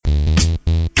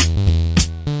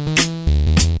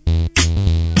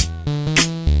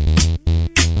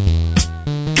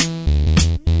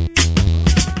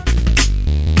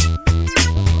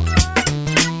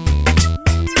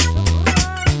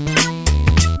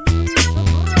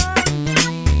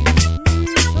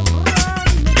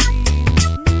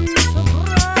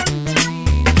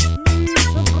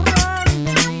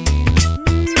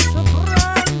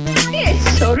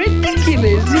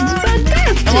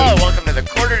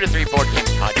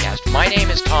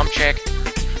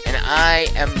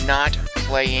am not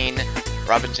playing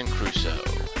Robinson Crusoe.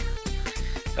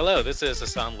 Hello, this is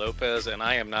Hassan Lopez, and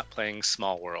I am not playing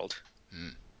Small World. Hmm.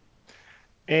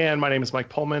 And my name is Mike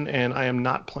Pullman, and I am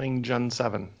not playing Gen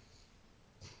 7.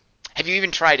 Have you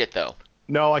even tried it, though?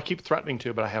 No, I keep threatening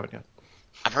to, but I haven't yet.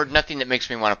 I've heard nothing that makes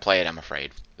me want to play it, I'm afraid.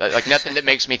 Like nothing that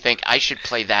makes me think I should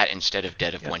play that instead of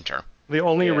Dead of Winter. The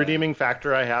only redeeming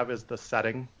factor I have is the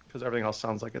setting, because everything else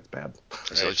sounds like it's bad.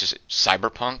 So it's just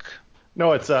cyberpunk?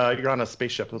 No, it's you're on a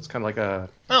spaceship. So it's kind of like a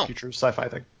future sci-fi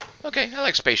thing. Okay, I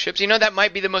like spaceships. You know, that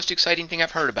might be the most exciting thing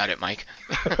I've heard about it, Mike.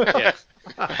 Yeah.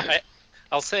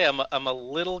 I'll say I'm a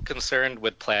little concerned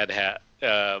with Plaid Hat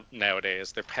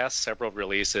nowadays. Their past several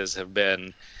releases have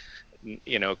been,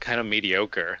 kind of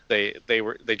mediocre. They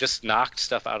just knocked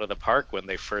stuff out of the park when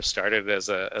they first started as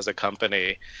a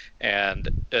company,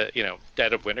 and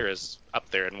Dead of Winter is up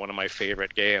there in one of my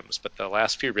favorite games. But the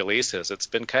last few releases, it's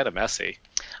been kind of messy.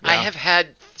 I have had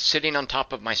sitting on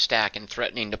top of my stack and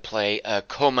threatening to play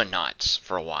Coma Knots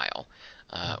for a while,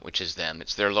 which is them.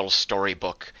 It's their little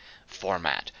storybook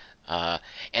format.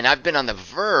 And I've been on the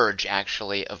verge,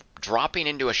 actually, of dropping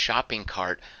into a shopping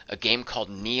cart a game called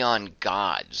Neon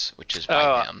Gods, which is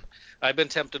by them. I've been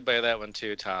tempted by that one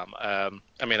too, Tom.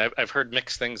 I've heard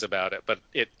mixed things about it, but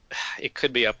it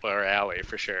could be up our alley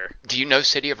for sure. Do you know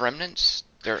City of Remnants?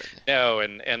 No,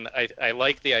 and I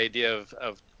like the idea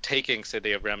of taking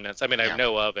City of Remnants. I mean, I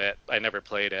know of it. I never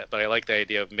played it, but I like the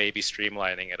idea of maybe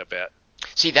streamlining it a bit.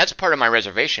 See, that's part of my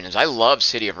reservation is I love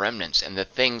City of Remnants and the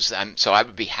things so I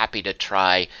would be happy to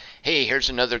try, hey, here's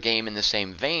another game in the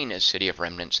same vein as City of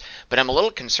Remnants, but I'm a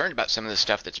little concerned about some of the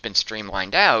stuff that's been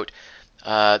streamlined out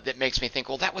that makes me think,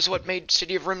 well, that was what made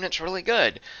City of Remnants really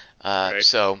good. Right.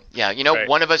 So, yeah, Right.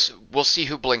 one of us, we'll see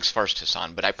who blinks first,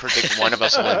 Hassan, but I predict one of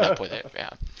us will end up with it.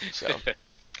 Yeah.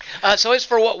 So as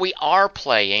for what we are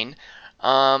playing,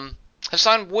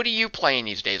 Hassan, what are you playing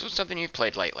these days? What's something you've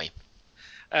played lately?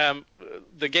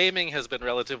 The gaming has been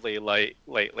relatively light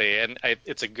lately, and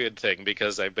it's a good thing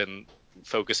because I've been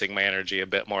focusing my energy a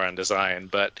bit more on design.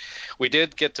 But we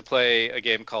did get to play a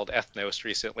game called Ethnos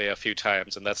recently a few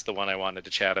times, and that's the one I wanted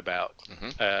to chat about.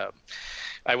 Mm-hmm.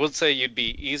 I would say you'd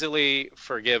be easily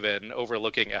forgiven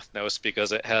overlooking Ethnos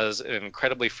because it has an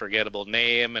incredibly forgettable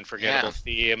name and forgettable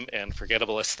theme and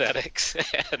forgettable aesthetics,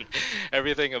 and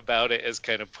everything about it is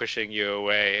kind of pushing you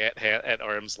away at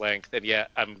arm's length. And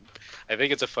yet, I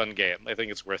think it's a fun game. I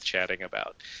think it's worth chatting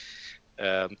about.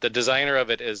 The designer of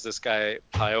it is this guy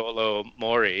Paolo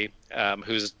Mori,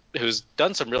 who's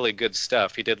done some really good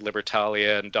stuff. He did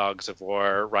Libertalia and Dogs of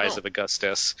War, Rise of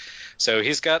Augustus, so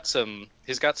he's got some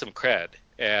cred.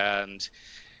 And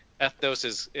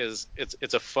Ethnos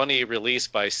it's a funny release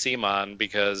by CMON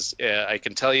because I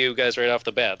can tell you guys right off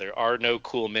the bat there are no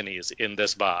cool minis in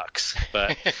this box,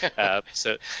 but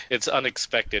so it's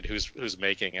unexpected who's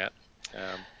making it.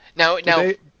 Now, Did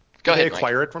go they ahead,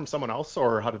 acquire Mike. it from someone else,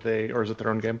 or or is it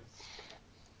their own game?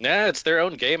 Nah, it's their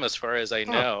own game as far as I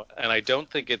know, and I don't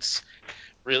think it's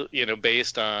real,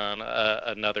 based on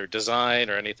another design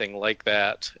or anything like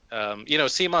that.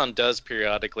 CMON does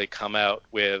periodically come out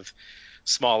with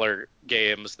smaller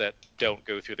games that don't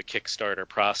go through the Kickstarter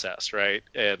process, right?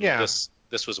 And this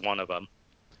was one of them.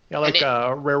 Yeah, like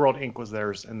Railroad Inc. was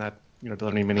theirs, and that doesn't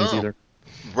have any minis either.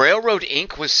 Railroad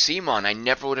Inc. was CMON. I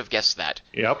never would have guessed that.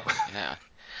 Yep. Yeah.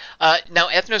 Now,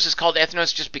 Ethnos is called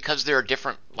Ethnos just because there are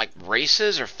different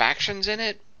races or factions in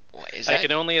it. I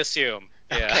can only assume.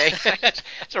 Yeah. Okay,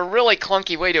 it's a really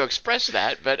clunky way to express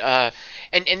that, but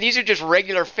and these are just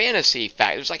regular fantasy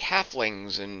factors like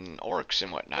halflings and orcs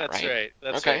and whatnot, That's right? right.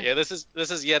 That's right. Yeah, this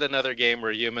is yet another game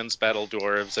where humans battle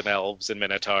dwarves and elves and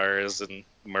minotaurs and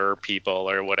mer people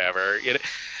or whatever.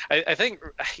 I think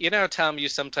Tom, you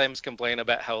sometimes complain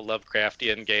about how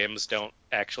Lovecraftian games don't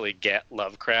actually get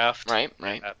Lovecraft. Right.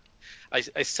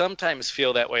 I sometimes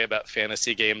feel that way about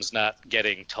fantasy games not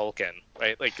getting Tolkien,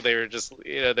 right? Like they're just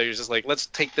like, let's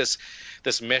take this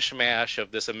mishmash of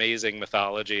this amazing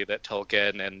mythology that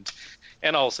Tolkien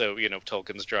and also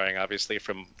Tolkien's drawing obviously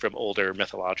from older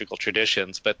mythological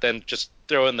traditions, but then just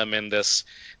throwing them in this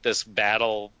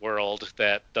battle world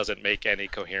that doesn't make any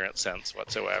coherent sense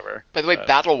whatsoever. By the way,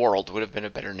 Battle World would have been a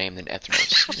better name than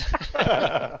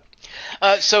Ethnos.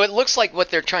 So it looks like what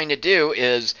they're trying to do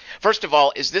is, first of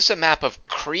all, is this a map of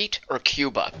Crete or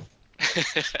Cuba?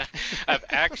 I've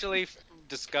actually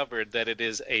discovered that it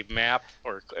is a map,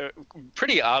 or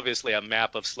pretty obviously a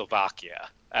map of Slovakia.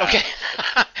 Okay,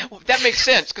 that makes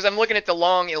sense because I'm looking at the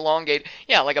long, elongated,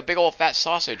 like a big old fat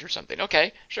sausage or something.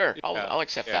 Okay, sure, I'll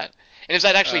accept that. And is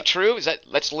that actually true?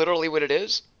 That's literally what it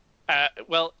is?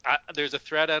 There's a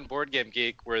thread on Board Game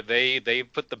Geek where they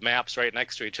put the maps right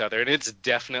next to each other, and it's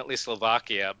definitely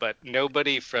Slovakia, but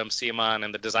nobody from CMON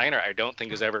and the designer, I don't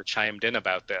think, has ever chimed in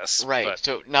about this. Right. But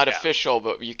So not yeah. official,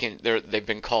 but they've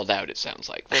been called out. It sounds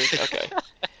like. Okay.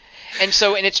 And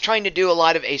it's trying to do a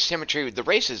lot of asymmetry with the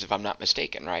races, if I'm not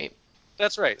mistaken, right?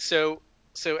 That's right. So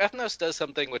Ethnos does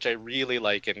something which I really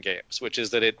like in games, which is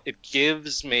that it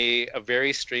gives me a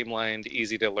very streamlined,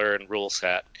 easy to learn rule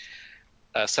set,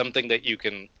 something that you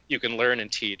can learn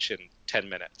and teach in 10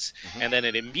 minutes. Hmm. And then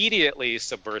it immediately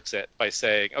subverts it by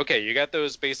saying, okay, you got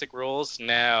those basic rules.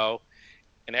 Now,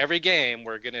 in every game,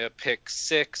 we're going to pick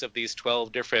 6 of these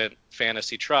 12 different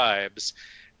fantasy tribes,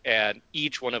 and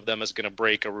each one of them is going to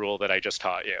break a rule that I just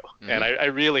taught you. Hmm. And I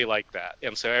really like that.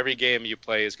 And so every game you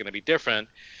play is going to be different,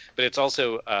 but it's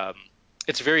also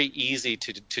it's very easy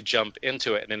to jump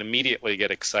into it and then immediately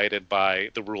get excited by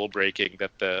the rule breaking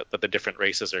that the different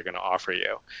races are going to offer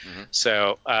you. Hmm.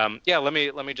 So yeah, let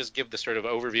me just give the sort of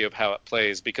overview of how it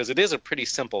plays, because it is a pretty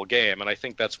simple game, and I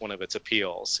think that's one of its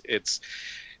appeals. It's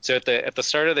so at the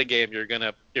start of the game, you're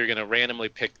gonna randomly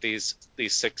pick these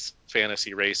 6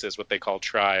 fantasy races, what they call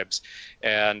tribes,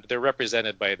 and they're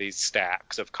represented by these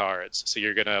stacks of cards. So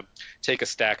you're gonna take a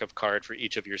stack of card for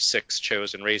each of your 6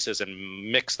 chosen races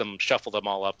and mix them, shuffle them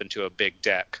all up into a big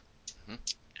deck. Hmm.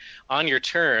 On your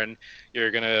turn,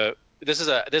 you're gonna this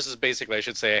is basically, I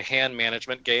should say, a hand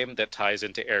management game that ties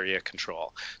into area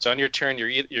control. So on your turn,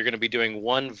 you're going to be doing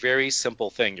one very simple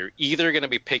thing. You're either going to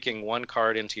be picking one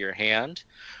card into your hand,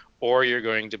 or you're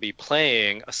going to be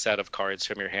playing a set of cards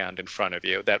from your hand in front of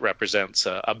you that represents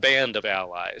a band of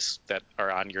allies that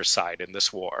are on your side in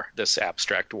this war, this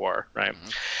abstract war, right?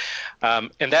 Hmm.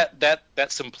 And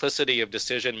that simplicity of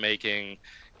decision making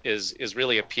is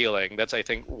really appealing. That's, I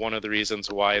think, one of the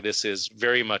reasons why this is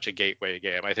very much a gateway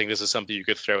game. I think this is something you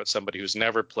could throw at somebody who's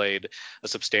never played a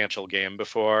substantial game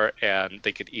before, and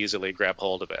they could easily grab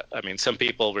hold of it. I mean, some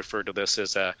people refer to this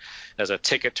as a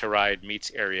Ticket to Ride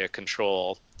meets area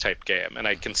control type game, and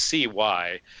I can see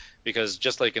why. Because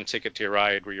just like in Ticket to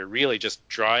Ride, where you're really just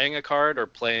drawing a card or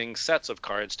playing sets of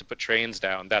cards to put trains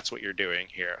down, that's what you're doing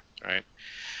here, right?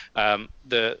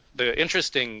 The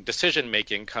interesting decision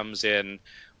making comes in: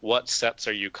 what sets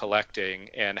are you collecting,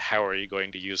 and how are you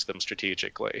going to use them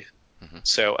strategically? Hmm.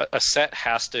 So a set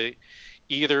has to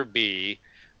either be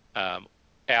um,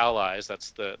 allies.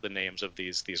 That's the names of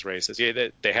these races. Yeah,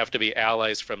 they have to be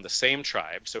allies from the same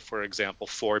tribe. So, for example,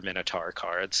 4 Minotaur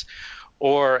cards,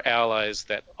 or allies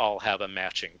that all have a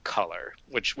matching color,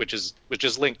 which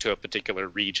is linked to a particular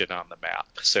region on the map.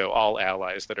 So all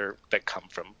allies that come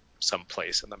from some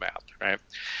place in the map, right?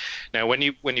 Now, when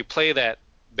you play that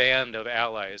band of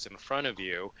allies in front of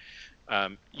you,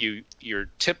 you're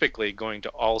typically going to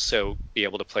also be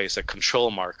able to place a control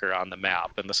marker on the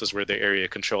map, and this is where the area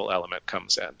control element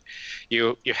comes in.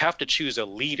 You have to choose a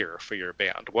leader for your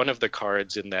band. One of the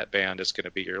cards in that band is going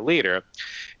to be your leader,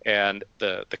 and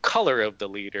the color of the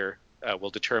leader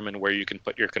will determine where you can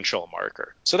put your control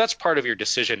marker. So that's part of your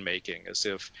decision making, is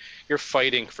if you're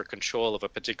fighting for control of a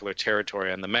particular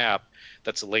territory on the map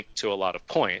that's linked to a lot of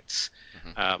points.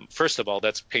 Hmm. First of all,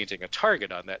 that's painting a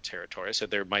target on that territory, so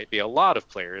there might be a lot of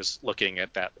players looking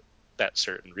at that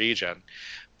certain region,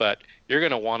 but you're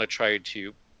going to want to try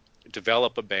to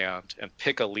develop a band and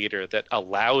pick a leader that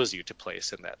allows you to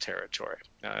place in that territory.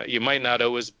 You might not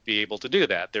always be able to do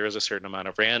that. There is a certain amount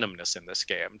of randomness in this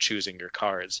game, choosing your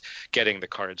cards, getting the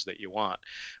cards that you want.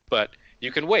 But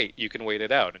you can wait. You can wait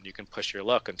it out, and you can push your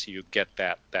luck until you get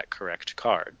that correct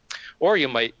card. Or you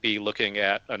might be looking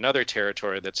at another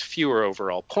territory that's fewer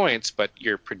overall points, but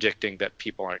you're predicting that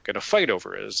people aren't going to fight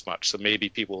over it as much. So maybe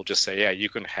people will just say, yeah, you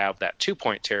can have that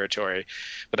 2-point territory,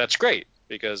 but that's great,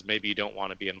 because maybe you don't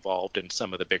want to be involved in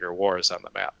some of the bigger wars on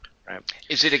the map, right?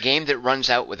 Is it a game that runs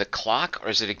out with a clock, or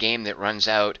is it a game that runs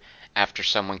out after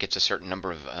someone gets a certain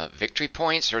number of victory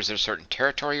points, or is there a certain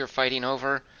territory you're fighting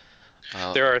over?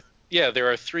 Uh, There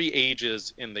are 3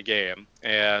 ages in the game,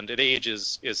 and an age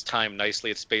is timed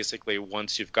nicely. It's basically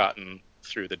once you've gotten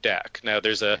through the deck. Now,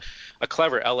 there's okay. a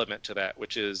clever element to that,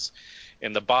 which is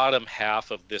in the bottom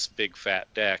half of this big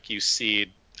fat deck, you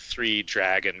see 3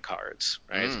 dragon cards,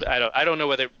 right? Mm. I don't know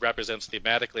what it represents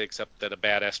thematically, except that a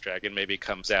badass dragon maybe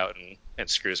comes out and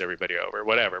screws everybody over,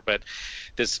 whatever. But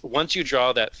this once you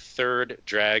draw that 3rd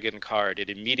dragon card, it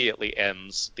immediately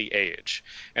ends the age.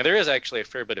 And there is actually a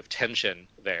fair bit of tension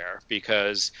there,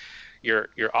 because you're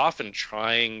often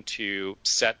trying to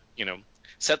set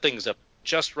things up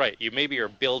just right. You maybe are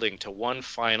building to one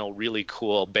final really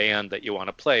cool band that you want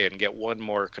to play and get one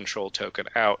more control token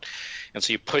out. And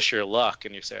so you push your luck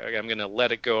and you say, okay, I'm going to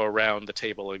let it go around the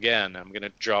table again. I'm going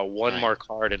to draw one more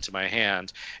card into my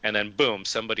hand. And then boom,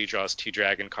 somebody draws 2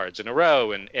 dragon cards in a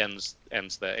row and ends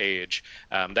the age.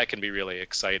 That can be really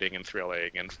exciting and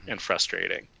thrilling and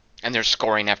frustrating. And there's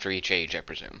scoring after each age, I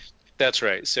presume. That's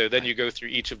right. So then you go through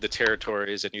each of the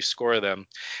territories and you score them.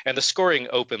 And the scoring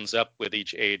opens up with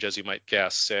each age, as you might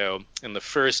guess. So in the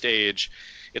first age,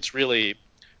 it's really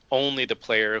only the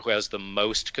player who has the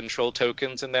most control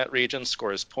tokens in that region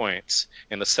scores points.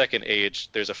 In the second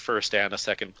age, there's a first and a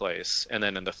second place. And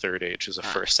then in the third age is a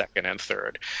first, second, and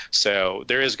third. So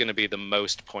there is going to be the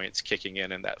most points kicking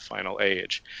in that final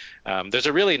age. There's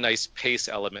a really nice pace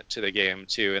element to the game,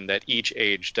 too, in that each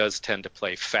age does tend to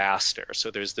play faster.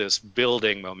 So there's this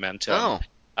building momentum.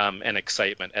 And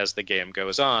excitement as the game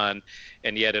goes on,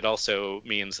 and yet it also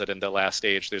means that in the last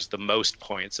age there's the most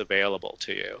points available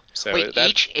to you. So wait,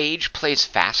 each age plays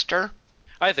faster?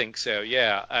 I think so,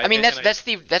 yeah. I mean, that's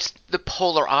the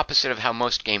polar opposite of how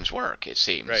most games work, it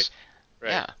seems. Right.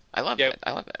 Yeah, I love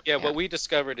that. Yeah, what we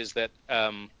discovered is that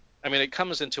it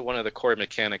comes into one of the core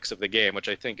mechanics of the game, which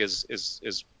I think is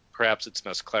perhaps its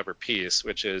most clever piece,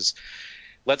 which is,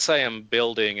 let's say I'm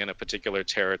building in a particular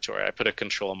territory. I put a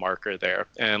control marker there,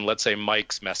 and let's say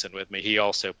Mike's messing with me. He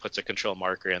also puts a control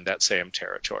marker in that same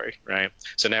territory, right?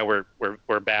 So now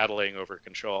we're battling over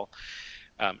control.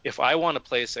 If I want to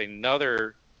place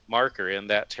another marker in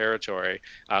that territory,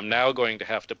 I'm now going to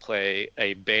have to play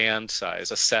a band size,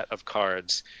 a set of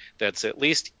cards that's at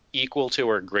least equal to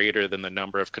or greater than the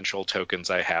number of control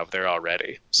tokens I have there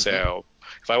already. So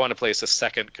if I want to place a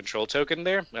second control token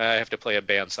there, I have to play a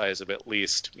band size of at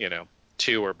least,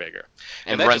 2 or bigger.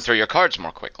 And run through your cards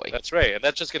more quickly. That's right. And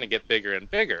that's just going to get bigger and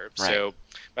bigger. Right. So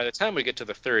by the time we get to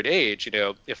the third age,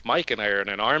 if Mike and I are in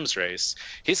an arms race,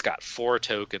 he's got 4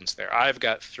 tokens there. I've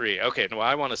got 3. Okay, no,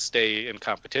 I want to stay in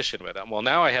competition with him. Well,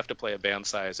 now I have to play a band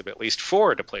size of at least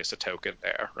 4 to place a token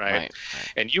there, right?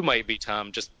 And you might be,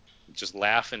 Tom, just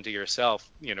laughing to yourself,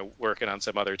 working on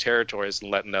some other territories and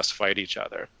letting us fight each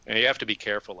other. And you have to be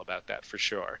careful about that for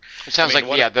sure. It sounds the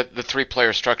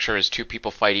 3-player structure is 2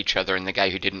 people fight each other and the guy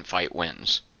who didn't fight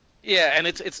wins. Yeah, and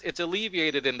it's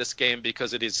alleviated in this game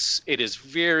because it is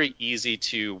very easy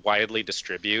to widely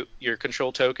distribute your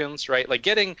control tokens, right? Like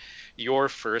getting your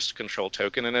first control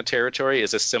token in a territory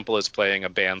is as simple as playing a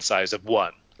band size of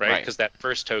 1, right? Because that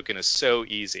first token is so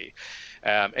easy.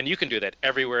 And you can do that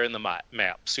everywhere in the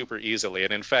map super easily.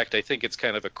 And in fact, I think it's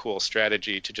kind of a cool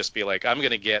strategy to just be like, I'm going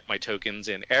to get my tokens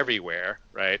in everywhere,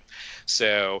 right?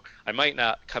 So I might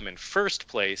not come in first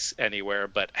place anywhere,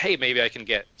 but hey, maybe I can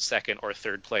get second or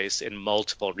third place in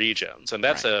multiple regions. And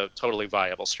that's a totally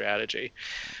viable strategy.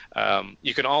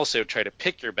 You can also try to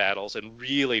pick your battles and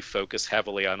really focus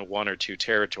heavily on 1 or 2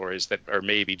 territories that are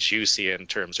maybe juicy in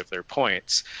terms of their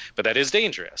points. But that is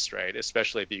dangerous, right?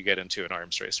 Especially if you get into an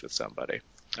arms race with somebody.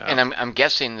 And I'm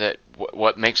guessing that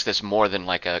what makes this more than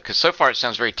because so far it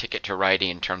sounds very Ticket to Ride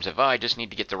in terms of, I just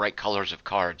need to get the right colors of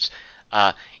cards.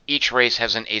 Each race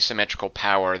has an asymmetrical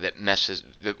power that messes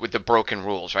with the broken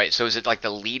rules, right? So is it like the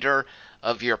leader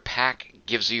of your pack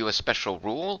gives you a special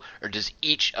rule, or does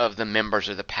each of the members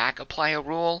of the pack apply a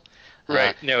rule?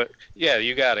 Right. No. Yeah,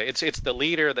 you got it. It's the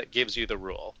leader that gives you the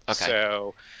rule. Okay.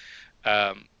 So,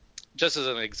 just as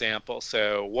an example,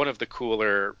 so one of the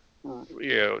cooler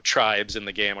tribes in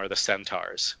the game are the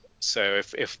centaurs. So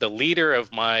if the leader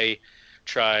of my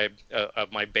tribe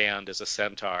of my band is a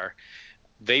centaur,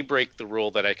 they break the rule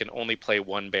that I can only play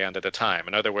 1 band at a time.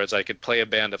 In other words, I could play a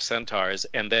band of centaurs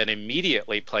and then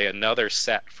immediately play another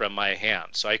set from my hand.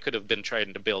 So I could have been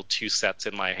trying to build 2 sets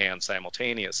in my hand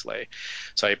simultaneously.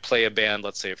 So I play a band,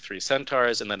 let's say, of 3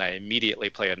 centaurs, and then I immediately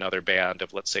play another band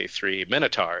of, let's say, 3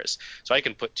 minotaurs. So I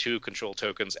can put 2 control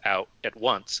tokens out at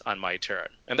once on my turn.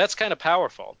 And that's kind of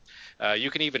powerful. You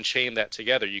can even chain that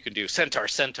together. You can do centaur,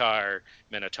 centaur,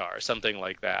 minotaur, something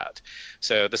like that.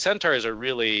 So the centaurs are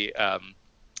really...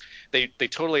 They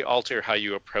totally alter how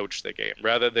you approach the game.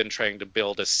 Rather than trying to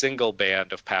build a single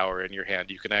band of power in your hand,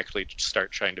 you can actually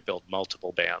start trying to build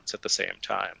multiple bands at the same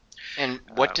time. And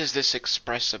what does this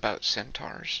express about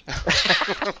centaurs?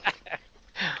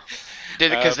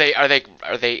 Because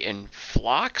are they in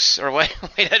flocks or what?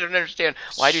 Wait, I don't understand.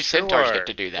 Why do centaurs get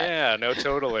to do that? Yeah, no,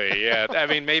 totally. Yeah, I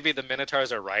mean, maybe the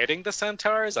minotaurs are riding the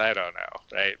centaurs. I don't know,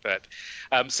 right? But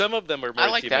some of them are more. I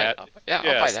like that. Yeah,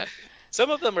 I'll buy that. Some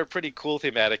of them are pretty cool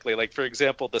thematically. Like, for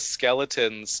example, the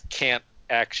skeletons can't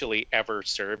actually ever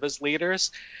serve as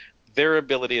leaders. Their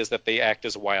ability is that they act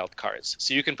as wild cards.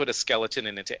 So you can put a skeleton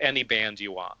into any band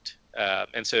you want.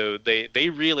 And so they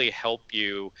really help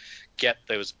you get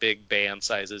those big band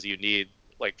sizes you need.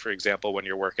 Like, for example, when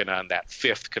you're working on that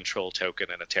 5th control token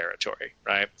in a territory,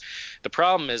 right? The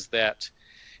problem is that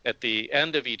at the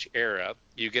end of each era,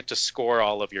 you get to score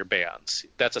all of your bands.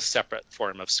 That's a separate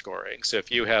form of scoring. So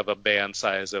if you have a band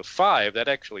size of 5, that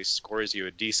actually scores you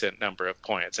a decent number of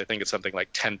points. I think it's something like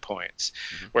 10 points.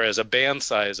 Mm-hmm. Whereas a band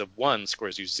size of 1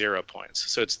 scores you 0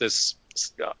 points. So it's this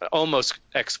almost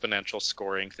exponential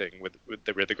scoring thing with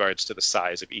regards to the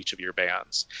size of each of your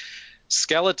bands.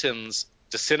 Skeletons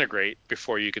disintegrate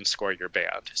before you can score your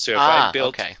band. So if I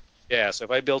built so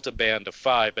if I built a band of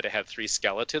 5 but it had 3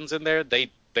 skeletons in there,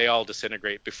 they all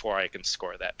disintegrate before I can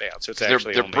score that band. So it's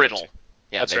actually they're brittle.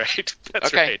 Yeah, that's right.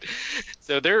 That's right.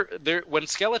 So they're when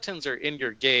skeletons are in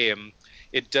your game,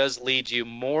 it does lead you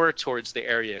more towards the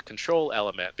area control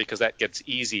element because that gets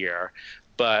easier.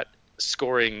 But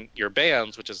scoring your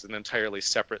bands, which is an entirely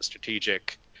separate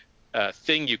strategic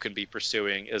thing you can be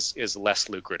pursuing, is less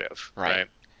lucrative. Right.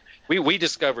 We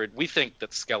discovered, we think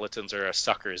that skeletons are a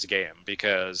sucker's game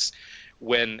because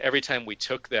every time we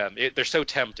took them, they're so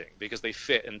tempting because they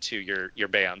fit into your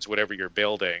bands, whatever you're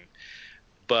building.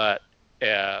 But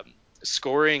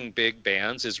scoring big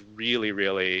bands is really,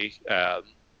 really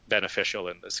beneficial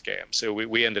in this game. So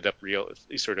we ended up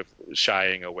sort of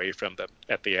shying away from them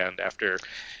at the end after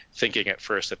thinking at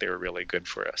first that they were really good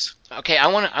for us. Okay, I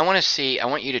want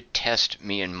you to test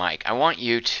me and Mike. I want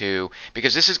you to,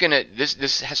 because this is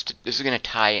gonna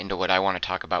tie into what I want to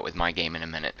talk about with my game in a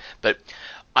minute. But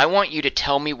I want you to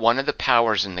tell me one of the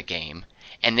powers in the game,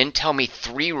 and then tell me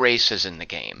 3 races in the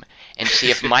game, and see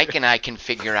if Mike and I can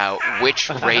figure out which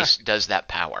race does that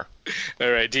power. All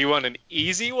right. Do you want an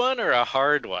easy one or a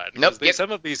hard one? Nope.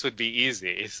 Some of these would be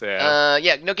easy. So.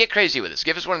 Get crazy with this.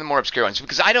 Give us one of the more obscure ones,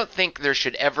 because I don't think there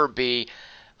should ever be.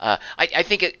 I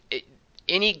think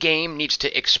any game needs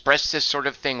to express this sort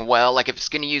of thing well. Like if it's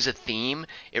going to use a theme,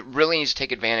 it really needs to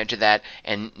take advantage of that,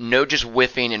 and no just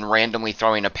whiffing and randomly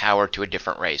throwing a power to a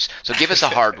different race. So give us a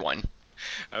hard one.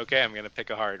 Okay, I'm going to pick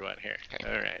a hard one here. Okay.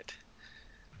 All right.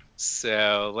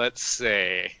 So let's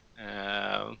say.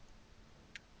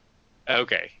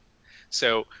 Okay.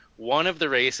 So one of the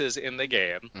races in the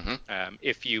game,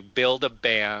 if you build a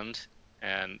band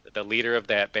and the leader of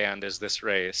that band is this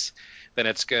race, then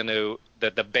it's going to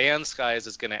the band size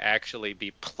is going to actually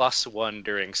be +1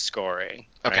 during scoring.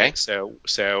 Okay. Right?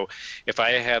 So if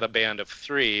I had a band of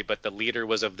 3, but the leader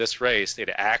was of this race, it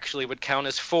actually would count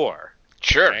as 4.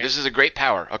 Sure. Right? This is a great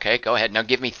power. Okay, go ahead. Now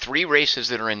give me 3 races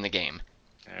that are in the game.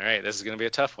 All right. This is going to be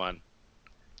a tough one.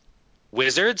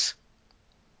 Wizards,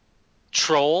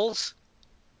 trolls,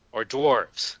 or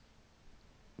dwarves?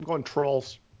 I'm going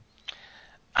trolls.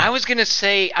 I was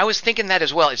thinking that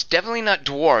as well. It's definitely not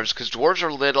dwarves, because dwarves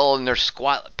are little and they're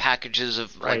squat packages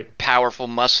of like powerful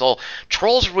muscle.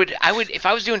 Trolls if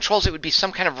I was doing trolls, it would be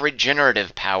some kind of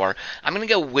regenerative power. I'm gonna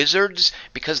go wizards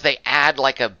because they add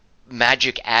like a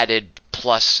magic added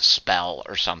plus spell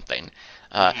or something.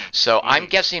 So I'm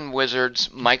guessing wizards.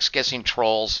 Mike's guessing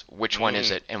trolls. Which one is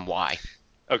it and why?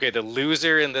 Okay, the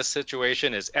loser in this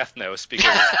situation is Ethnos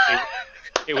because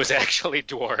it was actually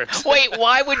dwarves. Wait,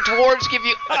 why would dwarves give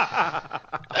you...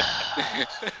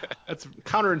 That's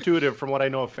counterintuitive from what I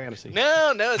know of fantasy.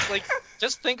 No, it's like,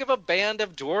 just think of a band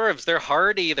of dwarves. They're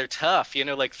hardy, they're tough.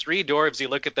 Like 3 dwarves, you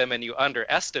look at them and you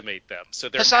underestimate them. So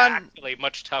they're actually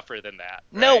much tougher than that.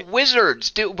 Right? No,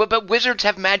 wizards do, but wizards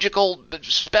have magical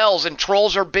spells, and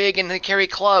trolls are big and they carry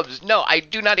clubs. No, I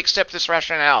do not accept this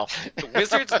rationale. The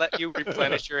wizards let you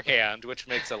replenish your hand, which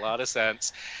makes a lot of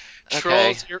sense.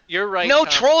 Trolls, you're right. No,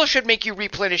 trolls should make you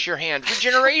replenish your hand.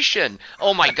 Regeneration.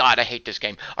 Oh my god, I hate this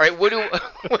game. All right,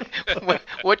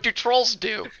 what do trolls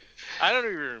do? I don't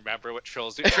even remember what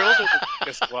trolls do. Trolls are the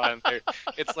biggest one.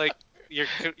 It's like you're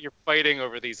fighting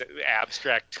over these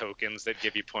abstract tokens that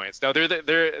give you points. No,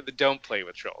 they're don't play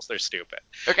with trolls. They're stupid.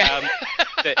 Okay.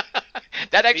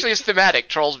 That actually is thematic.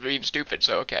 Trolls being stupid.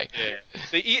 So okay.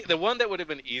 Yeah. The one that would have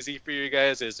been easy for you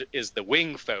guys is the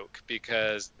wing folk,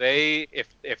 because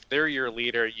if they're your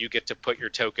leader, you get to put your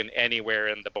token anywhere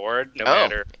in the board, no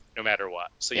matter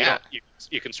what. So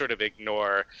you can sort of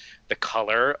ignore the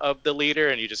color of the leader,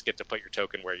 and you just get to put your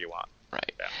token where you want.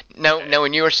 Right. Yeah. Now,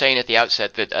 when you were saying at the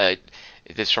outset that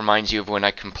this reminds you of when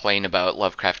I complain about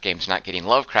Lovecraft games not getting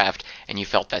Lovecraft, and you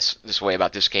felt this way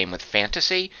about this game with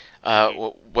fantasy,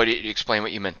 what did you explain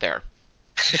what you meant there?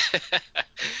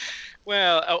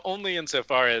 Well, only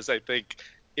insofar as I think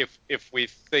if we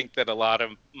think that a lot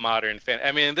of modern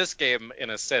this game in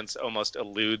a sense almost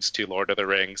alludes to Lord of the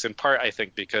Rings, in part I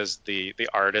think because the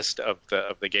artist of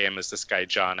the game is this guy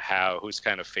John Howe, who's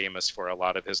kind of famous for a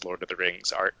lot of his Lord of the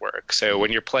Rings artwork. So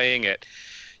when you're playing it,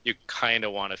 you kind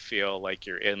of want to feel like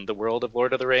you're in the world of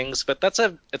Lord of the Rings. But it's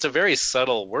a very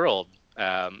subtle world.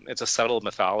 It's a subtle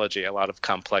mythology, a lot of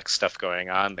complex stuff going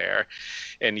on there.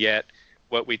 And yet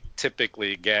what we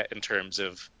typically get in terms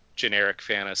of generic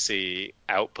fantasy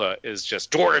output is just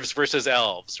dwarves versus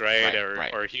elves, right?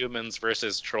 Or humans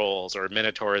versus trolls, or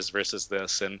minotaurs versus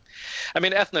this. And I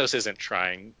mean, Ethnos isn't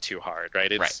trying too hard,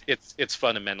 right? It's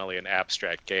fundamentally an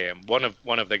abstract game. One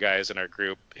of the guys in our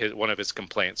group, one of his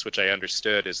complaints, which I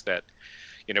understood, is that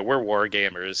we're war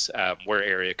gamers, we're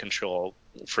area control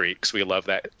freaks. We love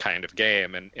that kind of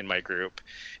game in my group.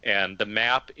 And the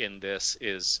map in this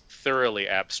is thoroughly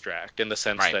abstract in the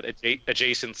sense that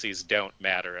adjacencies don't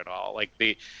matter at all. Like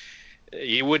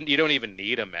you don't even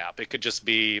need a map. It could just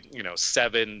be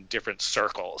 7 different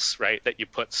circles, right, that you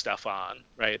put stuff on,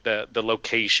 right? The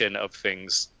location of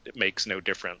things makes no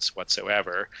difference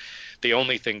whatsoever. The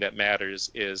only thing that matters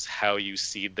is how you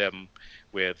seed them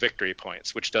with victory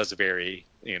points, which does vary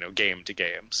game to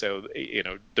game. So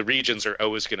the regions are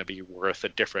always going to be worth a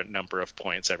different number of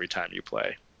points every time you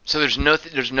play. So there's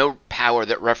no power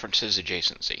that references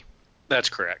adjacency. That's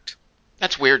correct.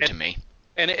 That's weird to me.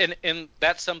 And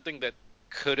that's something that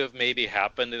could have maybe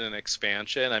happened in an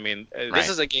expansion. I mean, this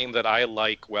is a game that I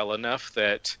like well enough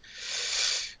that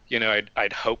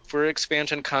I'd hope for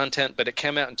expansion content, but it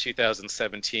came out in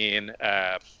 2017.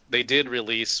 They did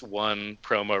release one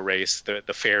promo race,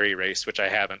 the ferry race, which I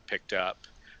haven't picked up.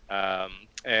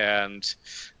 And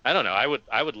I don't know.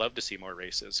 I would love to see more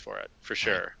races for it, for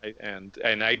sure. And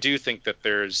I do think that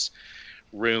there's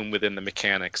room within the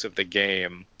mechanics of the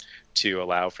game to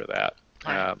allow for that.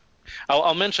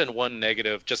 I'll mention one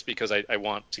negative just because I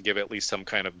want to give at least some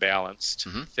kind of balanced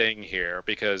thing here,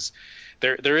 because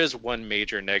there is one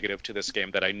major negative to this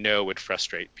game that I know would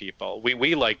frustrate people.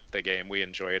 We liked the game, we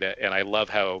enjoyed it, and I love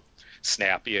how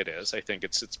snappy it is. I think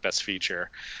it's its best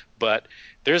feature. But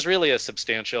there's really a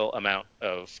substantial amount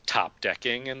of top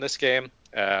decking in this game,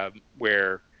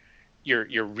 where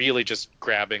you're really just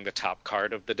grabbing the top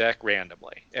card of the deck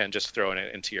randomly and just throwing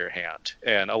it into your hand.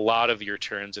 And a lot of your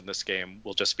turns in this game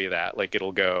will just be that. Like,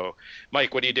 it'll go,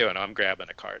 Mike, what are you doing? I'm grabbing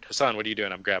a card. Hassan, what are you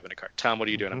doing? I'm grabbing a card. Tom, what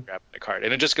are you doing? I'm grabbing a card.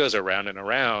 And it just goes around and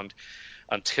around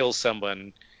until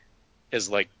someone is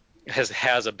like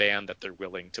has a band that they're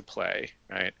willing to play,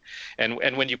 right?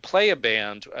 And when you play a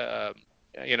band, a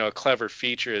clever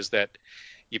feature is that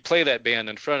you play that band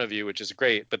in front of you, which is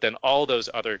great, but then all those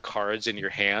other cards in your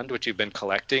hand, which you've been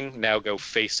collecting, now go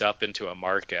face up into a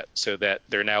market so that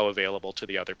they're now available to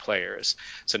the other players.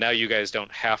 So now you guys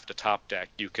don't have to top deck.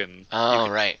 You can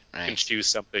choose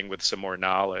something with some more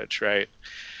knowledge, right?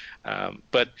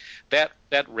 But that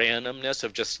randomness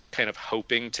of just kind of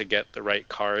hoping to get the right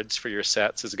cards for your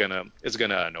sets is gonna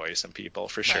annoy some people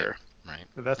for sure. Right.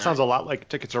 That sounds a lot like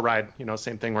Ticket to Ride,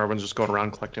 same thing where everyone's just going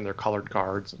around collecting their colored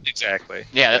cards. Exactly.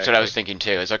 Yeah, that's what I was thinking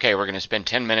too. Is okay, we're going to spend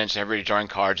 10 minutes everybody drawing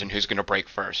cards, and who's going to break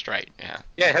first, right? Yeah.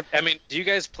 Yeah, I mean, do you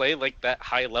guys play like that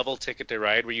high level Ticket to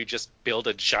Ride where you just build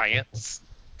a giant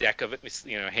deck of it,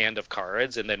 hand of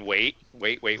cards, and then wait?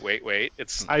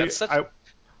 It's when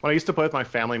I used to play with my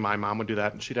family, my mom would do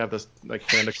that, and she'd have this like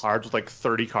hand of cards with like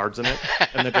 30 cards in it,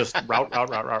 and then just route,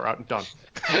 and done.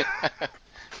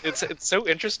 It's so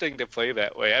interesting to play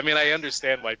that way. I mean, I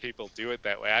understand why people do it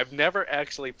that way. I've never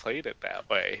actually played it that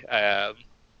way.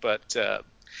 But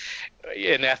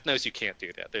in Ethnos, you can't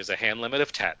do that. There's a hand limit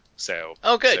of 10. So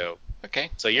good. So,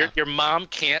 okay. So your mom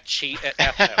can't cheat at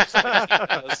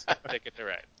Ethnos. Ticket to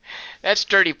Ride. That's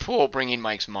Dirty Pool bringing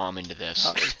Mike's mom into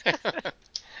this.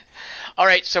 All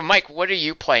right, so Mike, what are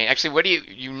you playing? Actually, what are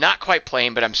you not quite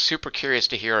playing, but I'm super curious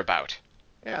to hear about.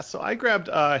 Yeah, so I grabbed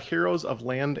Heroes of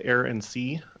Land, Air, and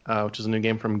Sea, which is a new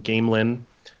game from Gamelin.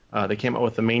 They came out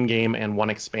with the main game and one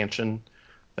expansion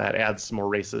that adds some more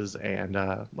races. And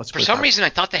For some reason, I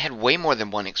thought they had way more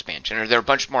than one expansion. Are there a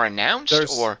bunch more announced?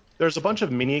 There's a bunch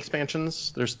of mini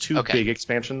expansions. There's 2 big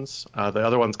expansions. The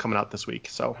other one's coming out this week,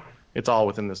 so it's all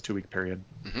within this 2-week period.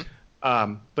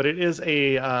 But it is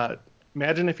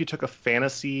imagine if you took a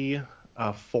fantasy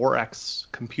 4X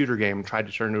computer game and tried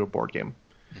to turn it into a board game.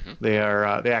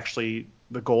 The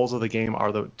goals of the game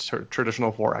are the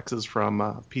traditional 4Xs from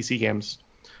PC games,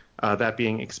 that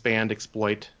being expand,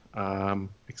 exploit,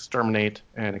 exterminate,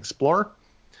 and explore.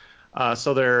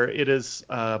 So there it is.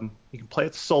 You can play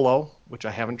it solo, which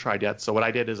I haven't tried yet. So what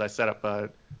I did is I set up a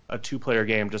 2-player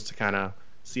game just to kind of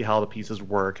see how the pieces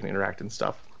work and interact and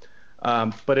stuff.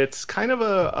 But it's kind of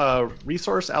a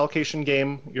resource allocation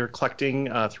game. You're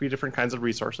collecting 3 different kinds of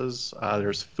resources.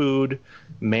 There's food,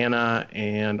 mana,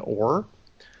 and ore.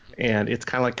 And it's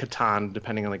kind of like Catan,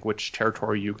 depending on like which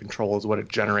territory you control is what it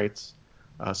generates.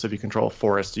 So if you control a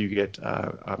forest, you get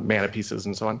mana pieces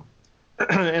and so on.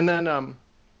 And then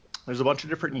there's a bunch of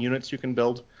different units you can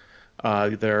build.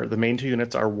 The main two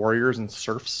units are warriors and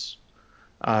serfs.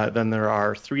 Then there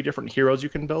are 3 different heroes you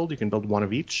can build. You can build one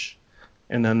of each.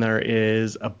 And then there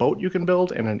is a boat you can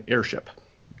build and an airship.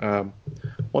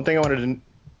 One thing I wanted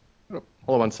to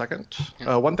hold on one second.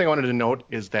 One thing I wanted to note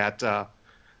is that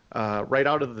right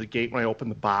out of the gate when I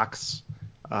opened the box,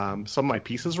 some of my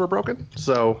pieces were broken.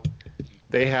 So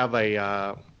they have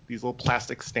these little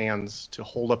plastic stands to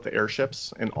hold up the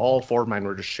airships, and all 4 of mine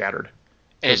were just shattered.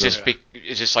 And is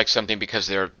this like something because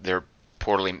they're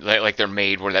poorly like they're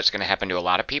made where that's going to happen to a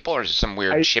lot of people, or is it some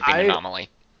weird shipping anomaly?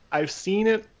 I've seen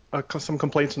it some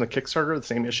complaints on the Kickstarter, the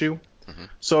same issue.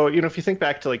 So if you think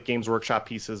back to like Games Workshop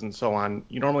pieces and so on,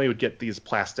 you normally would get these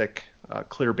plastic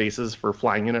clear bases for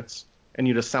flying units, and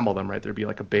you'd assemble them, right? There'd be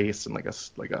like a base and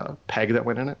like a peg that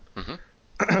went in it.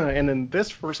 And then this,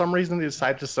 for some reason, they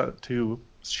decided to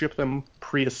ship them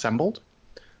pre-assembled.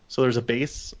 So there's a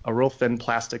base, a real thin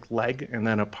plastic leg, and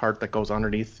then a part that goes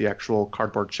underneath the actual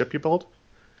cardboard ship you build.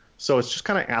 So it's just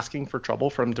kind of asking for trouble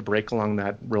for them to break along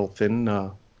that real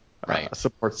thin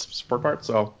support part.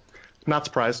 So I'm not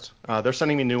surprised. They're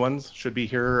sending me new ones. Should be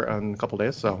here in a couple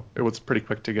days. So it was pretty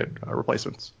quick to get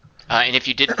replacements. And if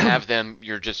you didn't have them,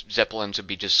 Zeppelins would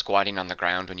be just squatting on the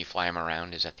ground when you fly them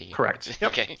around. Is that the correct?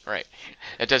 Yep. Okay, right.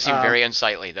 It does seem very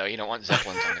unsightly, though. You don't want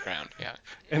Zeppelins on the ground. Yeah.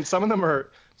 And some of them are.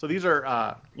 So these are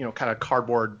kind of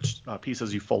cardboard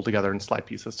pieces you fold together and slide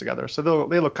pieces together. So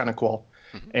they look kind of cool.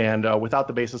 And without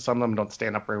the bases, some of them don't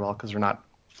stand up very well because they're not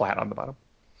flat on the bottom.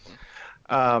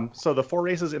 So the 4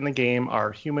 races in the game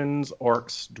are humans,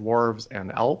 orcs, dwarves,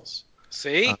 and elves.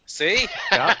 See?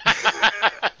 Yeah.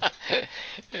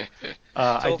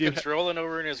 I do rolling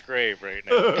over in his grave right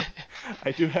now.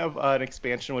 I do have an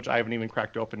expansion which I haven't even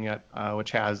cracked open yet,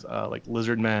 which has like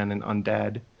lizard men and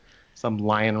undead, some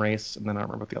lion race, and then I don't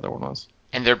remember what the other one was.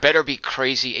 And there better be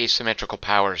crazy asymmetrical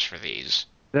powers for these.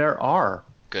 There are.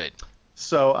 Good.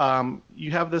 So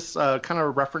you have this kind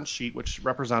of reference sheet which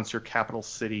represents your capital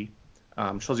city.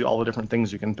 Shows you all the different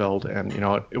things you can build, and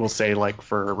it will say like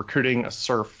for recruiting a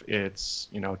serf, it's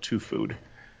 2 food.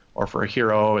 Or for a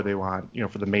hero, they want,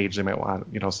 for the mage, they might want,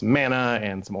 some mana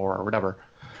and some ore or whatever.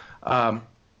 And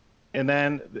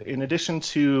then in addition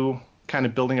to kind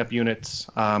of building up units,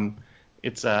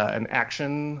 it's an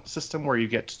action system where you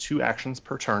get 2 actions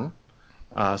per turn.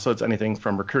 So it's anything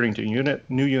from recruiting to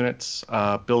new units,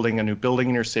 building a new building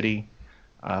in your city,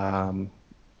 actually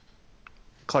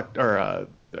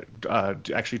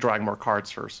drawing more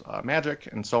cards for magic,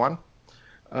 and so on.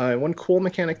 One cool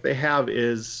mechanic they have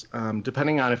is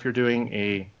depending on if you're doing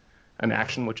an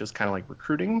action which is kind of like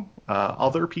recruiting,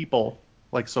 other people,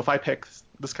 so if I pick,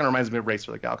 this kind of reminds me of Race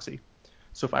for the Galaxy.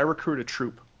 So if I recruit a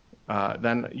troop,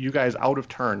 then you guys out of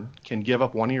turn can give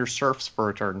up one of your serfs for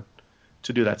a turn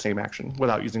to do that same action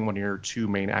without using one of your 2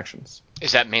 main actions.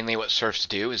 Is that mainly what serfs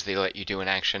do? Is they let you do an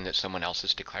action that someone else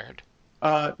has declared?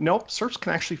 Nope, serfs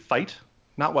can actually fight.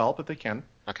 Not well, but they can.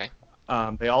 Okay.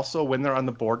 They also, when they're on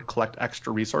the board, collect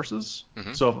extra resources.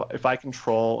 So if I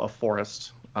control a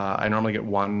forest, I normally get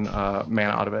 1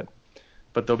 mana out of it.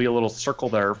 But there'll be a little circle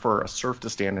there for a serf to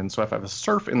stand in. So if I have a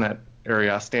serf in that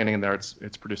area standing in there,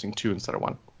 it's producing 2 instead of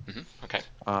 1. Okay.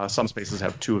 Some spaces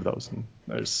have 2 of those. And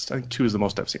I think 2 is the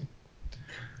most I've seen.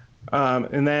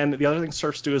 And then the other thing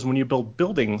serfs do is when you build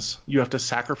buildings, you have to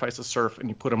sacrifice a serf and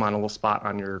you put them on a little spot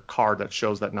on your card that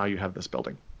shows that now you have this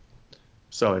building.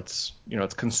 So it's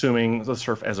consuming the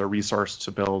serf as a resource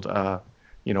to build a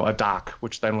dock,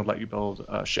 which then would let you build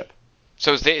a ship.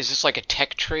 So is this like a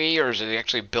tech tree, or is it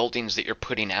actually buildings that you're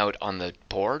putting out on the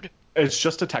board? It's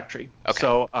just a tech tree. Okay.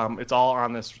 So it's all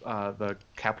on this the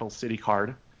capital city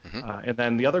card. And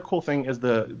then the other cool thing is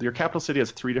your capital city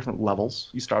has 3 different levels.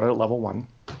 You start at level 1,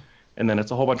 and then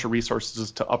it's a whole bunch of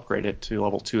resources to upgrade it to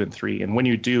level 2 and 3. And when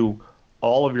you do,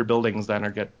 all of your buildings then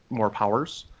get more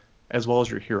powers, as well as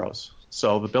your heroes.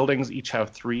 So the buildings each have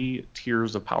 3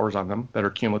 tiers of powers on them that are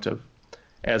cumulative,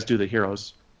 as do the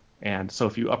heroes. And so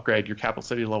if you upgrade your capital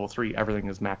city to level 3, everything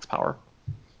is max power.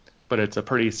 But it's a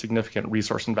pretty significant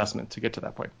resource investment to get to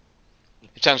that point.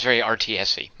 It sounds very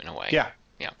RTS-y in a way. Yeah.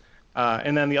 Yeah.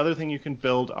 And then the other thing you can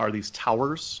build are these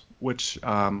towers, which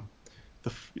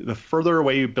the further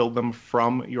away you build them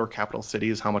from your capital city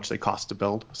is how much they cost to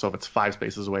build. So if it's 5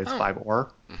 spaces away, it's 5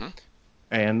 ore.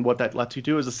 And what that lets you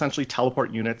do is essentially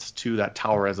teleport units to that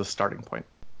tower as a starting point.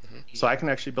 So I can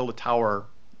actually build a tower,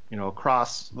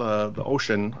 across the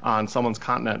ocean on someone's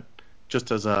continent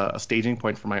just as a staging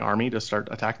point for my army to start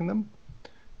attacking them.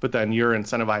 But then you're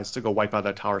incentivized to go wipe out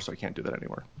that tower, so I can't do that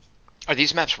anymore. Are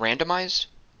these maps randomized?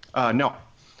 No.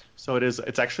 So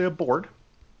it's actually a board.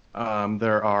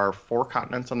 There are 4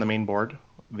 continents on the main board.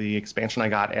 the expansion I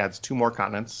got adds 2 more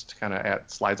continents to kind of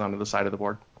slides onto the side of the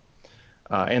board.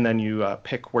 And then you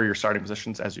pick where your starting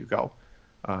positions as you go.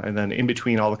 And then in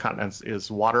between all the continents is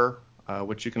water,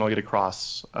 which you can only get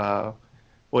across.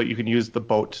 Well, you can use the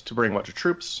boat to bring a bunch of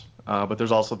troops, but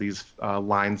there's also these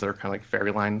lines that are kind of like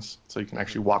ferry lines, so you can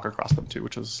actually walk across them too,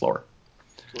 which is slower.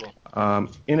 Cool.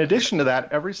 In addition to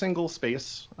that, every single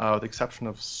space, with the exception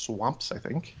of swamps, I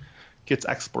think, gets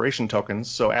exploration tokens.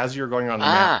 So as you're going around the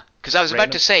map... because I was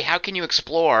about to say, how can you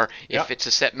explore if it's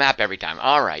a set map every time?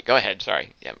 All right, go ahead,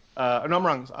 sorry. Yep. No, I'm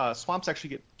wrong. Swamps actually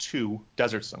get 2.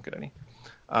 Deserts don't get any.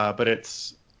 But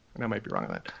it's... I might be wrong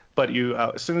on that. But you,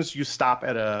 as soon as you stop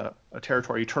at a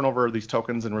territory, you turn over these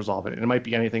tokens and resolve it. And it might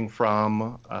be anything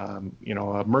from,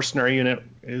 a mercenary unit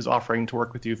is offering to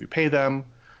work with you if you pay them,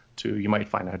 to you might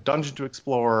find a dungeon to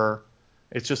explore.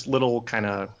 It's just little kind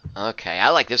of... Okay, I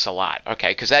like this a lot.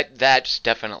 Okay, because that's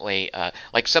definitely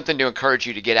like something to encourage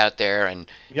you to get out there and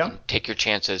take your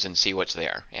chances and see what's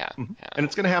there. Yeah. Mm-hmm. Yeah. And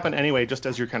it's going to happen anyway, just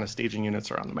as you're kind of staging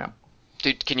units around the map.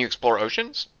 Can you explore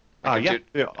oceans? Yeah,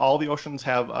 all the oceans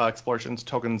have exploration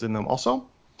tokens in them also.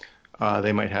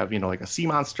 They might have, like a sea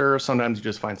monster. Sometimes you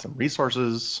just find some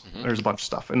resources. Mm-hmm. There's a bunch of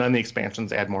stuff. And then the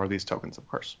expansions add more of these tokens, of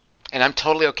course. And I'm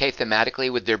totally okay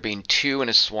thematically with there being 2 in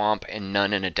a swamp and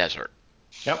none in a desert.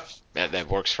 Yep. That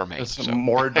works for me. There's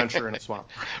more adventure in a swamp.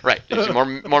 Right. There's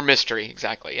more mystery.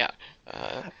 Exactly,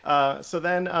 yeah. So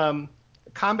then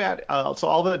combat, so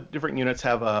all the different units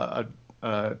have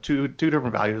two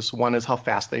different values. One is how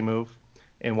fast they move,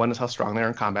 and one is how strong they are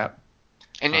in combat.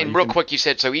 And real quick, you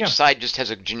said, so each side just has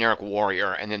a generic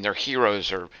warrior, and then their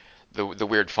heroes are the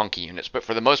weird funky units. But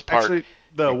for the most part... Actually,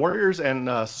 the warriors and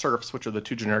serfs, which are the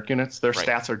 2 generic units, their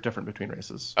stats are different between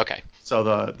races. Okay.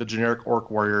 So the generic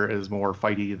orc warrior is more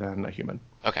fighty than a human.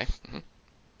 Okay.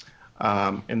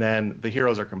 Mm-hmm. And then the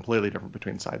heroes are completely different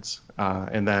between sides.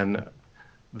 And then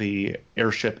the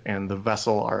airship and the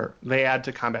vessel they add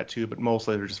to combat too, but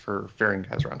mostly they're just for ferrying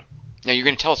guys around. Now you're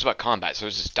going to tell us about combat. So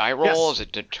is this die roll? Yes. Is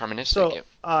it deterministic?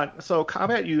 So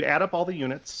combat, you add up all the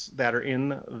units that are in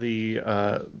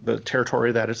the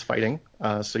territory that is fighting.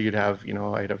 So you'd have,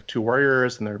 I'd have 2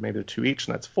 warriors, and there maybe 2 each,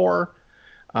 and that's 4.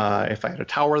 If I had a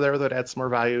tower there, that adds some more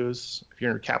values. If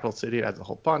you're in a capital city, it adds a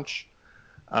whole bunch.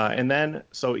 And then,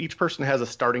 so each person has a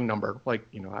starting number. Like,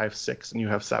 I have 6, and you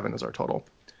have 7 as our total.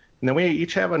 And then we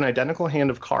each have an identical hand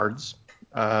of cards.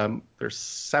 There's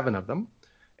 7 of them.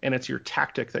 And it's your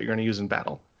tactic that you're going to use in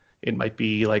battle. It might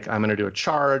be like, I'm going to do a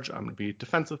charge, I'm going to be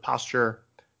defensive posture,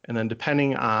 and then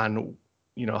depending on,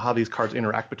 how these cards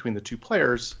interact between the 2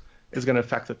 players is going to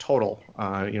affect the total.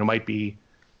 Might be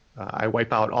I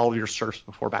wipe out all of your serfs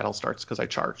before battle starts because I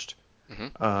charged.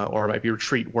 Mm-hmm. Or it might be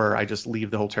retreat where I just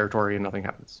leave the whole territory and nothing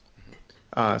happens.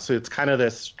 Mm-hmm. So it's kind of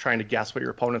this trying to guess what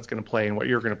your opponent's going to play and what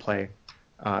you're going to play,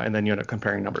 and then you end up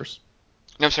comparing numbers.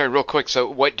 I'm sorry, real quick. So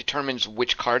what determines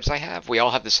which cards I have? We all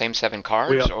have the same 7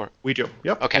 cards? We do,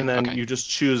 yep. Okay. And then you just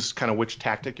choose kind of which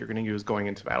tactic you're going to use going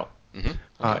into battle.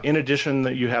 Mm-hmm. In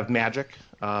addition, you have magic.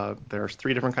 There's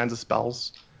 3 different kinds of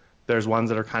spells. There's ones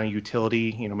that are kind of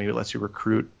utility, maybe it lets you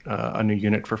recruit a new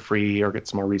unit for free or get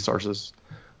some more resources.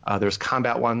 There's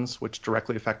combat ones, which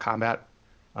directly affect combat.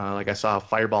 Like I saw a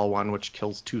fireball one, which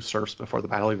kills 2 serfs before the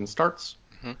battle even starts.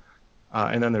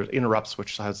 And then there's interrupts,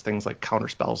 which has things like counter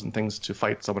spells and things to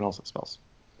fight someone else's spells.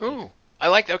 Ooh, I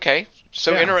like that. Okay,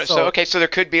 so so there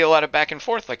could be a lot of back and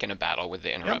forth, like in a battle with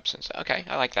the interrupts and stuff. Okay,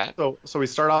 I like that. So we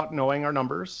start out knowing our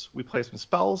numbers. We play some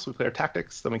spells. We play our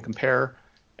tactics. Then we compare,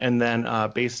 and then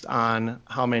based on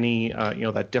how many,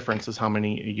 that difference is how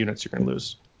many units you're going to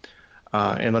lose.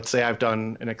 And let's say I've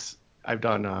done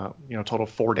total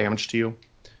 4 damage to you.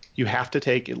 You have to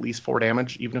take at least 4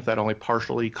 damage, even if that only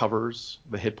partially covers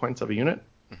the hit points of a unit.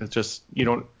 Mm-hmm. It's just, you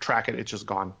don't track it, it's just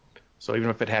gone. So even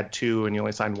if it had 2 and you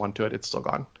only assign 1 to it, it's still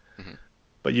gone. Mm-hmm.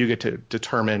 But you get to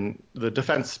determine, the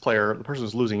defense player, the person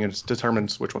who's losing it,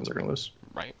 determines which ones are going to lose.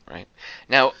 Right.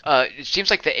 Now, it seems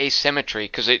like the asymmetry,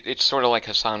 because it's sort of like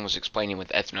Hassan was explaining with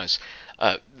Ethnos,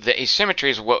 the asymmetry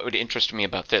is what would interest me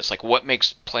about this. Like, what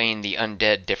makes playing the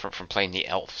undead different from playing the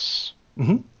elves?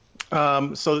 Mm-hmm.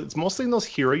 So it's mostly in those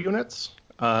hero units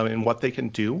and what they can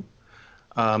do.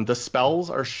 The spells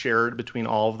are shared between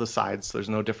all of the sides, so there's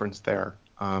no difference there.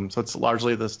 So it's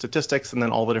largely the statistics and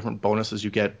then all the different bonuses you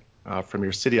get from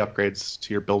your city upgrades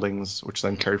to your buildings, which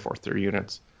then carry forth their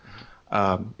units.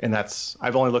 And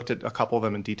I've only looked at a couple of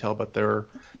them in detail, but they're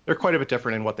quite a bit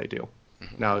different in what they do.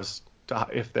 Mm-hmm. Now,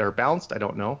 if they're balanced, I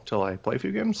don't know till I play a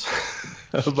few games,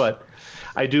 but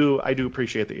I do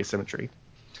appreciate the asymmetry.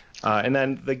 And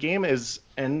then the game is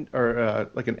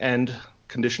like an end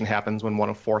condition happens when one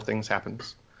of 4 things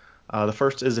happens. The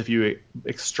first is if you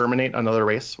exterminate another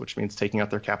race, which means taking out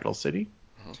their capital city.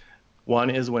 Mhm. One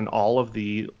is when all of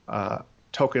the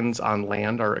tokens on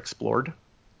land are explored.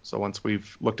 So once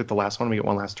we've looked at the last one, we get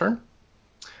one last turn.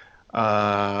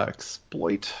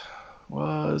 Exploit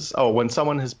was when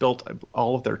someone has built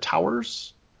all of their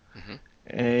towers. Mhm.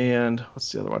 And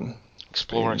what's the other one?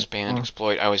 Explore, expand,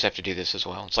 exploit. I always have to do this as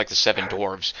well. It's like the Seven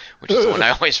Dwarves, which is the one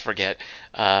I always forget.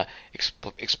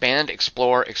 Expand,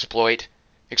 explore, exploit,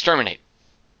 exterminate.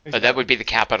 That would be the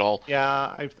capital. Yeah,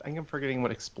 I think I'm forgetting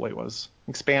what exploit was.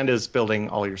 Expand is building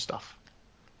all your stuff.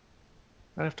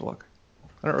 I'd have to look.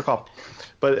 I don't recall.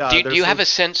 But do you have a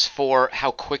sense for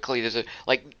how quickly does it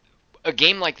like a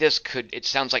game like this could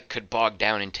bog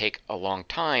down and take a long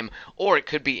time, or it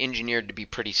could be engineered to be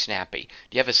pretty snappy.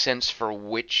 Do you have a sense for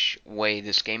which way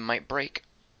this game might break?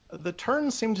 The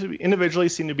turns individually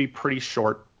seem to be pretty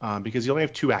short because you only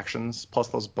have 2 actions plus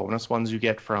those bonus ones you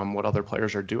get from what other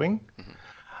players are doing.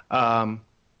 Mm-hmm.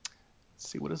 Let's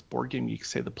see, what does Board Game Geek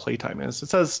say the playtime is? It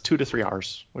says 2 to 3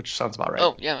 hours, which sounds about right.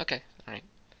 Oh, yeah, okay. All right.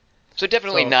 So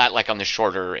definitely not like on the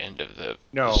shorter end of the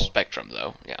spectrum,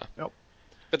 though. Yeah. Nope.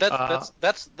 But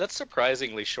that's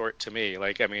surprisingly short to me.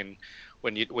 Like, I mean,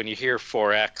 when you hear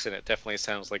 4X, and it definitely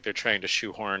sounds like they're trying to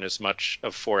shoehorn as much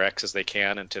of 4X as they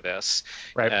can into this.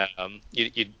 Right.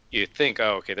 You think,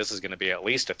 oh, okay, this is going to be at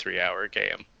least a 3-hour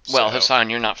game. Well, Hassan,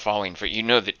 you're not falling for it. You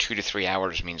know that 2 to 3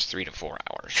 hours means 3 to 4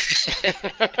 hours.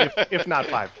 if not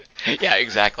 5. Yeah,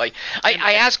 exactly.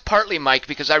 I ask partly, Mike,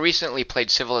 because I recently played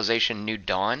Civilization New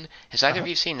Dawn. Has either of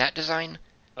you seen that design?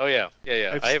 Oh, yeah.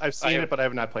 I've seen it, but I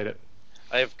have not played it.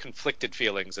 I have conflicted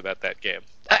feelings about that game.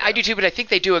 I do too, but I think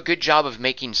they do a good job of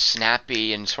making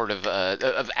snappy and sort of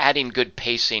adding good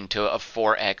pacing to a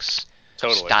 4X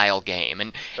style game.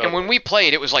 And when we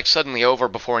played, it was like suddenly over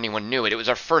before anyone knew it. It was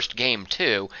our first game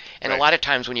too. And a lot of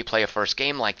times when you play a first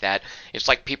game like that, it's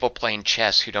like people playing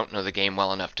chess who don't know the game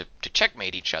well enough to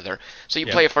checkmate each other. So you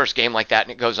play a first game like that,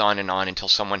 and it goes on and on until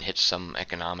someone hits some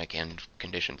economic end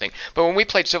condition thing. But when we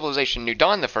played Civilization New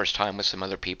Dawn the first time with some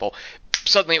other people,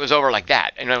 suddenly it was over like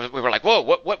that, and we were like, "Whoa,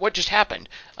 what just happened?"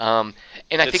 And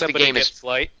I think the game is.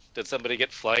 Did somebody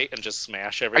get flight and just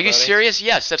smash everybody? Are you serious?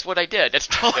 Yes, that's what I did. That's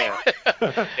totally.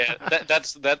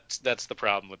 That's the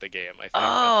problem with the game, I think.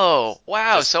 Oh,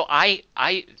 wow! So I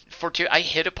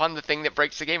hit upon the thing that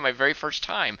breaks the game my very first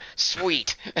time.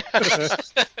 Sweet.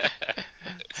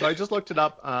 So I just looked it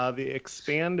up. The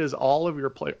expand is all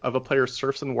of a player's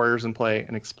serfs and warriors in play,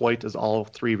 and exploit is all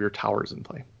 3 of your towers in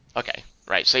play. Okay.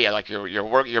 Right. So yeah, like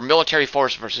your military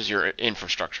force versus your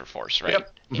infrastructure force, right?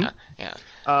 Yep. Yeah.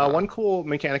 Yeah. One cool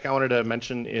mechanic I wanted to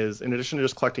mention is, in addition to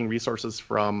just collecting resources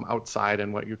from outside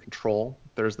and what you control,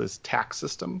 there's this tax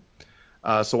system.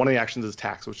 So one of the actions is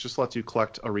tax, which just lets you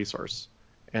collect a resource.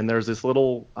 And there's this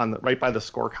little right by the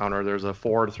score counter. There's a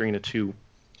 4, a 3, and a 2,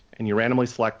 and you randomly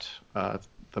select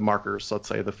the markers. So let's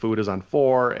say the food is on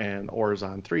 4, and ore is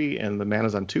on 3, and the mana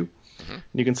is on 2. Mm-hmm. And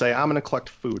you can say, I'm going to collect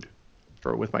food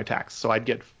with my tax. So I'd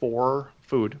get 4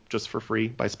 food just for free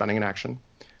by spending an action.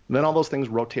 And then all those things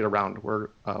rotate around, where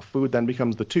food then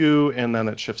becomes the 2, and then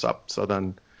it shifts up. So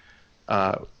then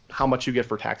how much you get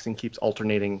for taxing keeps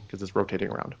alternating because it's rotating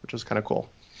around, which is kind of cool.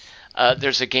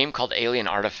 There's a game called Alien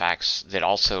Artifacts that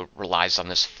also relies on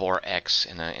this 4X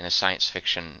in a science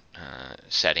fiction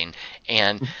setting.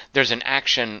 And there's an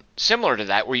action similar to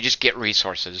that where you just get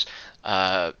resources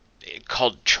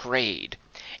called trade.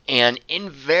 And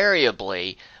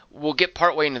invariably, we'll get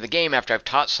partway into the game after I've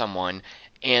taught someone,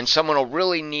 and someone will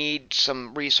really need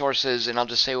some resources, and I'll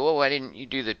just say, well, why didn't you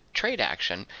do the trade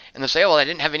action? And they'll say, oh, well, I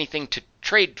didn't have anything to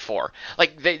trade for.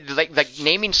 Like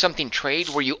naming something trade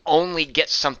where you only get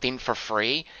something for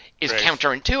free is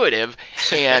counterintuitive,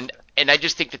 and I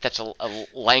just think that that's a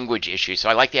language issue. So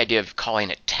I like the idea of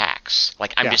calling it tax.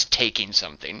 Like I'm just taking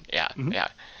something. Yeah, yeah.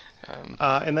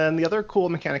 And then the other cool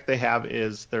mechanic they have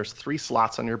is there's 3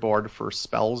 slots on your board for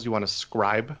spells you want to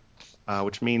scribe,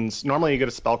 which means normally you get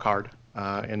a spell card,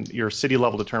 and your city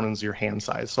level determines your hand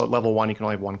size. So at level 1, you can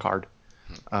only have 1 card.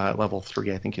 At level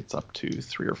 3, I think it's up to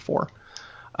 3 or 4.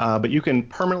 But you can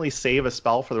permanently save a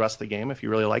spell for the rest of the game if you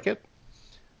really like it.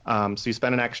 So you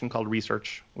spend an action called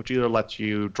Research, which either lets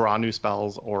you draw new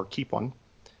spells or keep one.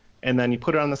 And then you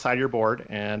put it on the side of your board,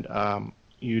 and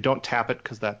you don't tap it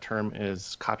because that term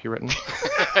is copywritten.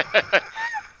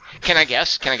 Can I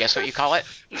guess? Can I guess what you call it?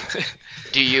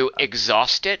 Do you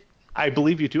exhaust it? I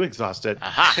believe you do exhaust it.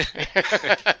 Aha.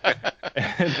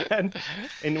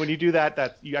 and when you do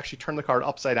that, you actually turn the card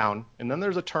upside down, and then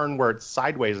there's a turn where it's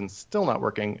sideways and still not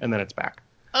working, and then it's back.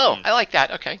 Oh, I like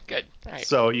that. Okay, good. All right.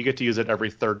 So you get to use it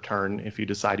every 3rd turn if you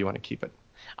decide you want to keep it.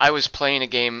 I was playing a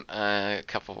game a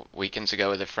couple weekends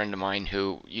ago with a friend of mine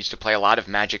who used to play a lot of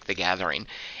Magic the Gathering,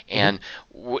 and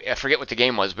I forget what the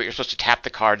game was, but you're supposed to tap the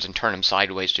cards and turn them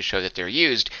sideways to show that they're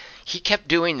used. He kept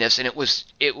doing this, and it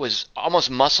was almost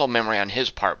muscle memory on his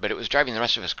part, but it was driving the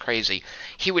rest of us crazy.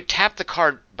 He would tap the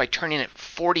card by turning it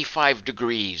 45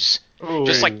 degrees.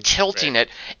 Just like Ooh. tilting Right. it,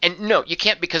 and no, you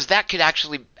can't because that could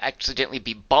actually accidentally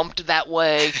be bumped that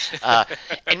way.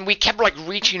 And we kept like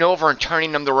reaching over and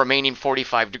turning them the remaining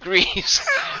 45 degrees,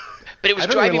 but it was I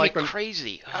don't even driving me like when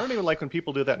crazy. I don't even like when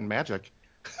people do that in Magic.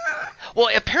 Well,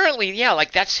 apparently, yeah,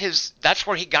 like that's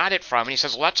where he got it from, and he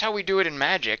says, well, that's how we do it in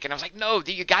Magic, and I was like, no,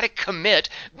 you got to commit,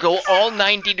 go all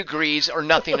 90 degrees or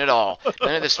nothing at all,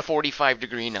 none of this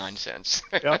 45-degree nonsense.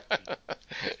 Yep.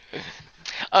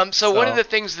 So one of the So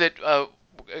things that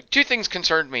two things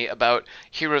concerned me about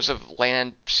Heroes of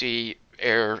Land, Sea,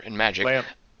 Air, and Magic. land,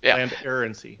 Yeah, land, air,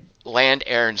 and sea. Land,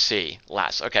 Air, and Sea.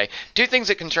 Last, okay. Two things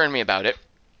that concern me about it.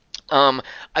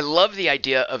 I love the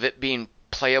idea of it being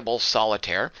playable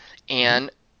solitaire, Mm-hmm.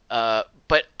 and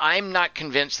but I'm not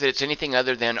convinced that it's anything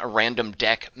other than a random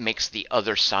deck makes the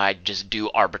other side just do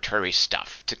arbitrary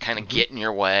stuff to kind of Mm-hmm. get in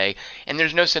your way, and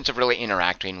there's no sense of really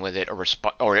interacting with it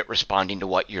or it responding to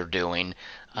what you're doing,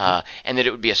 Mm-hmm. and that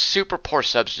it would be a super poor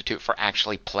substitute for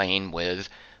actually playing with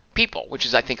people, which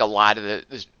is I think a lot of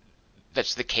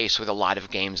that's the case with a lot of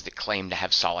games that claim to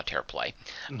have solitaire play.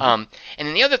 Mm-hmm. And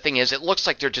then the other thing is, it looks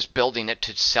like they're just building it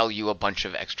to sell you a bunch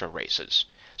of extra races.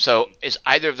 So, is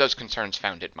either of those concerns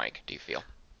founded, Mike? Do you feel?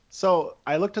 So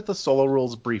I looked at the solo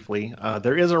rules briefly.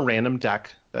 There is a random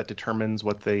deck that determines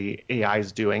what the AI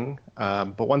is doing.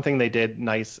 But one thing they did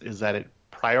nice is that it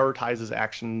prioritizes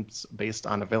actions based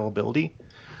on availability.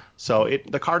 So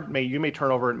the card you may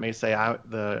turn over, it may say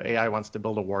the AI wants to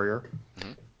build a warrior,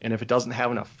 Hmm. and if it doesn't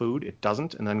have enough food, it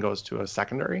doesn't, and then goes to a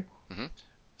secondary. Hmm.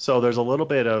 So there's a little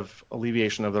bit of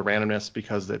alleviation of the randomness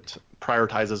because it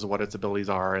prioritizes what its abilities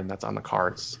are, and that's on the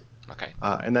cards. Okay.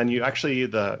 And then you actually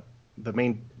the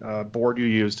main board you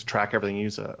use to track everything, you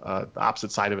use the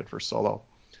opposite side of it for solo,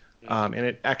 and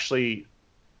it actually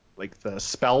like the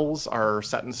spells are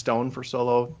set in stone for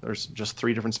solo. There's just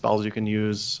 3 different spells you can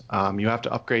use. You have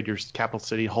to upgrade your capital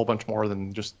city a whole bunch more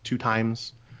than just 2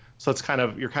 times. So it's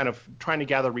you're kind of trying to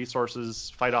gather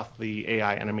resources, fight off the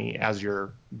AI enemy as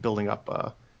you're building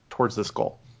up towards this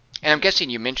goal. And I'm guessing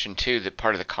you mentioned too that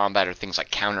part of the combat are things like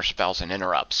counter spells and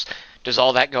interrupts. Does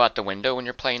all that go out the window when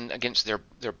you're playing against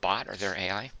their bot or their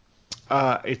AI?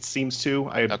 It seems to.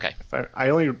 Okay. I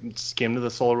only skimmed the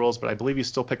solo rules, but I believe you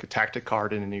still pick a tactic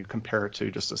card and then you compare it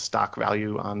to just a stock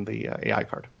value on the AI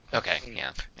card. Okay.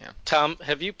 Yeah. Yeah. Tom,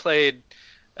 have you played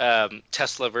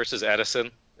Tesla versus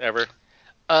Edison ever?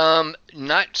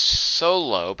 Not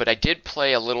solo, but I did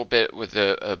play a little bit with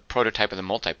a prototype of the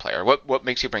multiplayer. What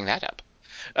makes you bring that up?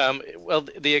 Well,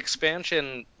 the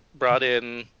expansion brought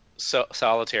in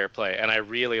solitaire play, and I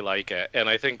really like it. And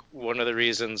I think one of the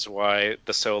reasons why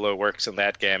the solo works in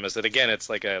that game is that again, it's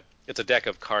a deck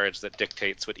of cards that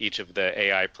dictates what each of the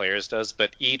AI players does,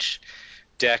 but each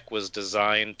deck was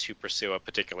designed to pursue a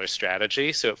particular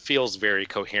strategy, so it feels very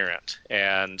coherent.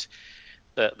 And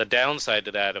the downside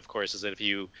to that, of course, is that if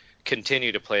you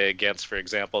continue to play against, for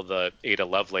example, the Ada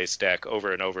Lovelace deck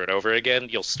over and over and over again,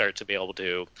 you'll start to be able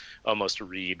to almost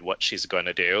read what she's going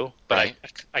to do. But Right.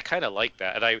 I kind of like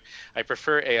that. And I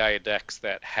prefer AI decks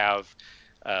that have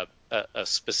a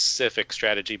specific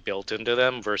strategy built into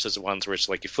them versus ones where it's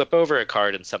like you flip over a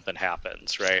card and something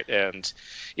happens, right? And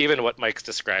even what Mike's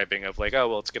describing of like, oh,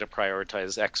 well, it's going to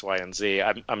prioritize X, Y, and Z.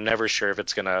 I'm never sure if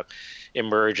it's going to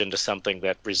emerge into something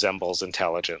that resembles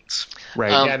intelligence.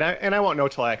 Right. Yeah, Um, and I won't know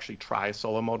till I actually try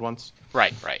solo mode once.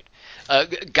 Right, right.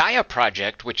 Gaia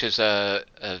Project, which is a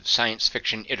science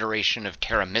fiction iteration of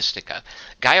Terra Mystica,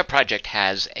 Gaia Project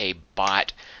has a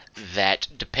bot that,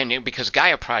 depending, because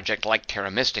Gaia Project, like Terra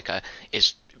Mystica,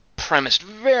 is premised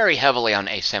very heavily on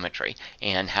asymmetry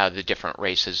and how the different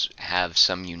races have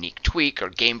some unique tweak or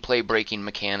gameplay breaking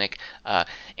mechanic.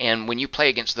 And when you play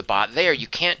against the bot there, you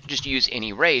can't just use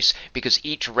any race because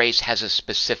each race has a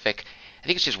specific. I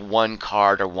think it's just one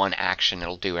card or one action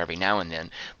it'll do every now and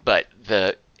then, but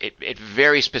it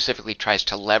very specifically tries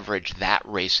to leverage that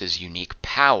race's unique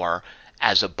power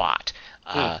as a bot.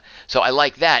 So I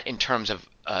like that in terms of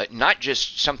not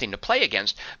just something to play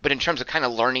against, but in terms of kind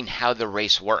of learning how the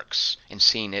race works and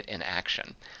seeing it in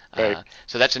action. Right.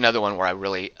 So that's another one where I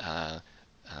really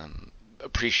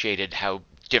appreciated how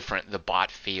different the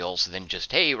bot feels than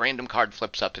just, hey, random card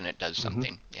flips up and it does Mm-hmm.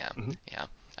 something. Yeah, Mm-hmm. yeah.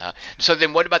 So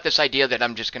then what about this idea that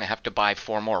I'm just going to have to buy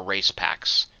 4 more race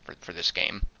packs for this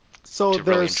game So to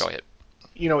really enjoy there's,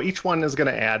 it? each one is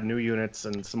going to add new units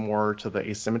and some more to the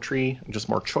asymmetry and just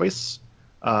more choice.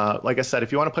 Like I said,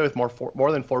 if you want to play with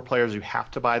more than 4 players, you have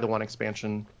to buy the one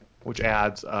expansion, which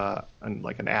adds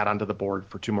an add-on to the board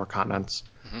for 2 more continents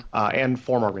and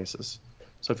 4 more races.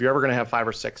 So if you're ever going to have 5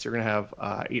 or 6, you're going to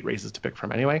have 8 races to pick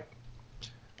from anyway.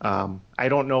 I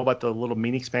don't know about the little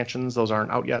mini expansions; those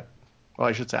aren't out yet. Well,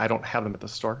 I should say I don't have them at the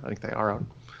store. I think they are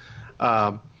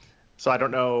out. So I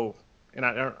don't know, and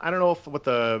I don't know what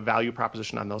the value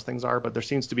proposition on those things are, but there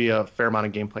seems to be a fair amount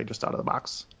of gameplay just out of the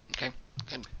box. Okay,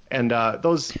 good. And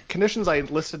those conditions I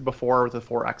listed before with the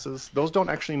 4 X's, those don't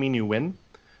actually mean you win,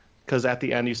 because at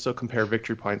the end you still compare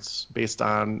victory points based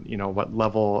on what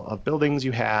level of buildings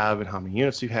you have and how many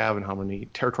units you have and how many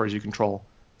territories you control.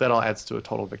 That all adds to a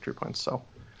total victory points. So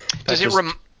that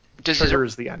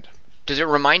triggers the end. Does it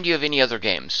remind you of any other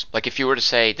games? Like if you were to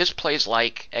say this plays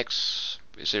like X,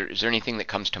 is there anything that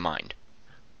comes to mind?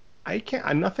 I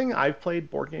can't. Nothing I've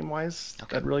played board game wise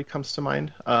that really comes to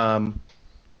mind.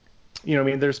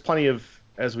 There's plenty of,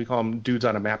 as we call them, dudes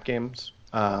on a map games.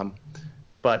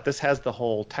 But this has the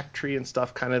whole tech tree and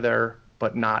stuff kind of there,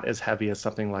 but not as heavy as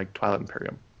something like Twilight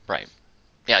Imperium. Right.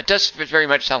 Yeah, it does very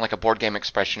much sound like a board game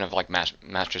expression of like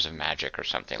Masters of Magic or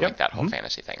something, like that whole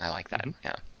fantasy thing. I like that.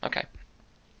 Yeah. Okay.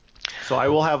 So I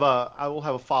will have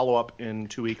a follow-up in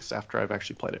 2 weeks after I've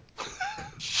actually played it.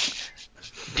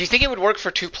 Do you think it would work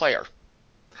for 2-player?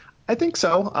 I think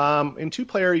so. In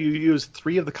 2-player, you use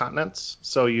 3 of the continents,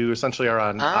 so you essentially are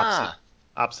on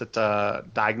opposite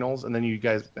diagonals, and then you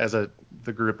guys, as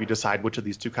the group, you decide which of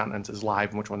these 2 continents is live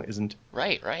and which one isn't.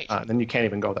 Right. Then you can't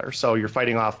even go there, so you're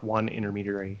fighting off one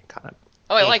intermediary continent.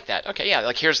 Oh, I like that. Okay, yeah,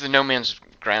 like here's the no man's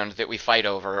ground that we fight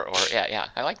over, or yeah,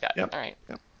 I like that. Yep. All right.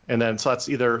 Yep. And then so that's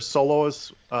either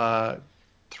solos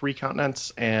 3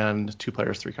 continents and 2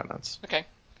 players 3 continents. Okay.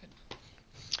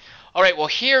 All right, well,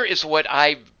 here is what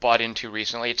I bought into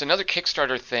recently. It's another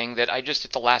Kickstarter thing that I just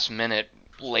at the last minute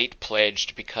late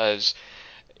pledged because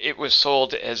it was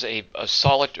sold as a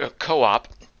co-op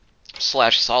 /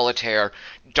 solitaire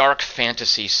dark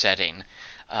fantasy setting.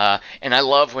 And I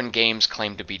love when games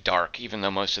claim to be dark, even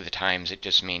though most of the times it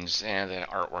just means the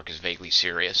artwork is vaguely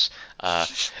serious.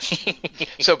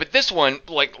 But this one,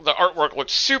 like the artwork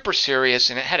looked super serious,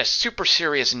 and it had a super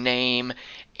serious name,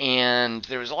 and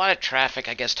there was a lot of traffic,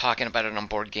 I guess, talking about it on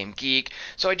Board Game Geek.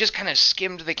 So I just kind of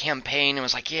skimmed the campaign and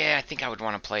was like, yeah, I think I would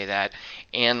want to play that,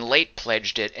 and late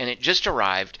pledged it, and it just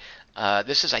arrived.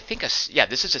 This is, I think, this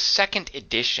is a second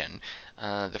edition.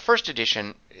 The first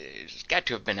edition has got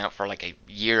to have been out for like a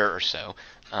year or so,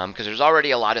 because there's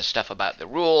already a lot of stuff about the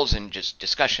rules and just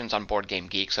discussions on Board Game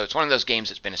Geek. So it's one of those games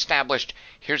that's been established.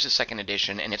 Here's the second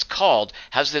edition, and it's called,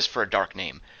 how's this for a dark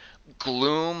name?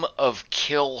 Gloom of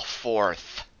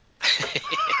Killforth.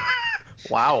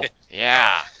 Wow.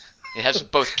 Yeah. It has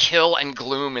both kill and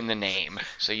gloom in the name,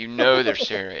 so you know they're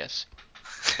serious.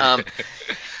 And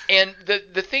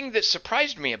the thing that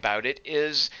surprised me about it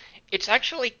is it's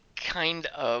actually kind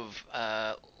of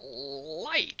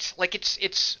light. Like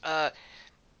it's a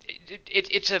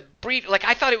brief. Like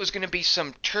I thought it was going to be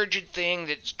some turgid thing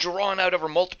that's drawn out over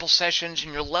multiple sessions,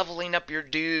 and you're leveling up your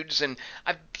dudes. And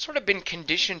I've sort of been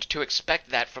conditioned to expect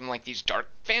that from like these dark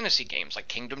fantasy games, like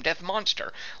Kingdom Death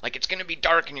Monster. Like it's going to be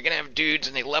dark, and you're going to have dudes,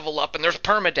 and they level up, and there's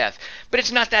permadeath. But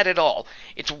it's not that at all.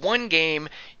 It's one game.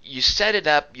 You set it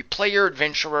up. You play your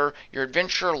adventurer. Your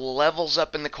adventurer levels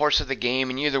up in the course of the game,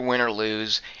 and you either win or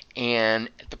lose. And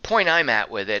at the point I'm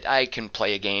at with it, I can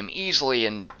play a game easily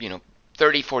in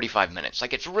 30, 45 minutes.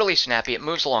 Like, it's really snappy. It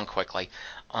moves along quickly.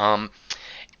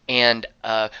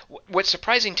 What's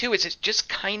surprising, too, is it's just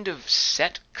kind of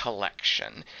set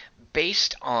collection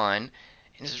based on,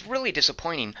 and this is really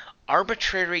disappointing,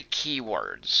 arbitrary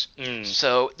keywords.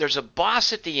 So there's a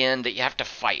boss at the end that you have to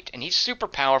fight, and he's super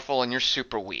powerful and you're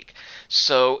super weak.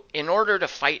 So in order to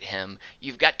fight him,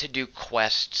 you've got to do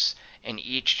quests, and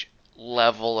each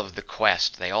level of the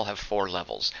quest, they all have 4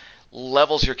 levels,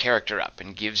 levels your character up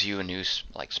and gives you a new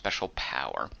special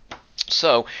power.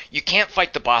 So you can't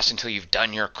fight the boss until you've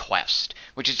done your quest,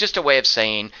 which is just a way of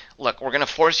saying, look, we're going to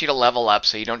force you to level up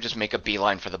so you don't just make a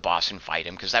beeline for the boss and fight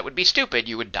him, because that would be stupid.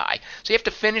 You would die. So you have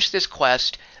to finish this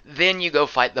quest, then you go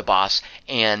fight the boss,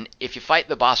 and if you fight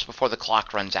the boss before the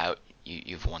clock runs out,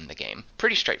 you've won the game.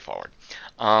 Pretty straightforward.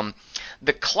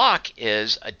 The clock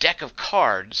is a deck of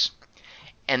cards,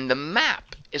 and the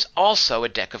map is also a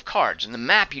deck of cards. In the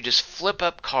map, you just flip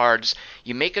up cards.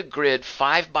 You make a grid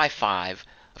 5 by 5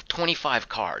 of 25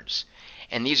 cards.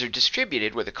 And these are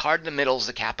distributed where the card in the middle is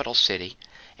the capital city.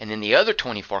 And then the other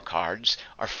 24 cards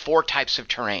are 4 types of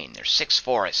terrain. There's 6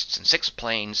 forests and 6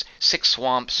 plains, 6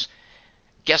 swamps.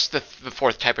 Guess the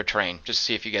 4th type of terrain, just to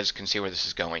see if you guys can see where this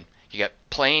is going. You got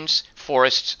plains,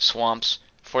 forests, swamps.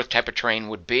 4th type of terrain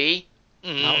would be...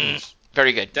 Mountains.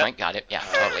 Very good. Mike got it. Yeah,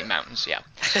 totally. Mountains.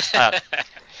 Yeah.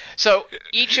 So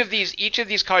each of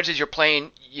these cards as you're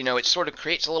playing, it sort of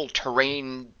creates a little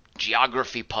terrain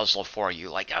geography puzzle for you.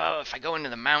 Like, oh, if I go into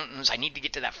the mountains, I need to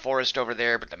get to that forest over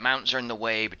there, but the mountains are in the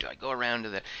way. But do I go around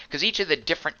to because each of the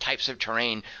different types of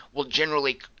terrain will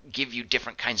generally give you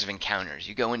different kinds of encounters.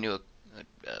 You go into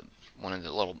one of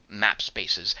the little map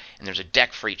spaces, and there's a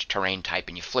deck for each terrain type,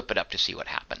 and you flip it up to see what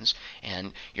happens.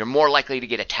 And you're more likely to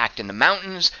get attacked in the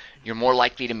mountains, you're more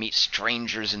likely to meet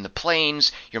strangers in the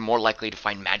plains, you're more likely to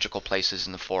find magical places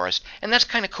in the forest, and that's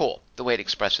kind of cool, the way it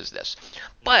expresses this.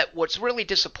 But what's really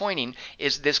disappointing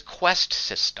is this quest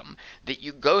system that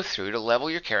you go through to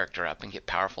level your character up and get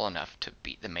powerful enough to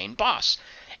beat the main boss.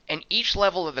 And each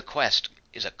level of the quest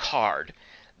is a card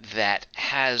that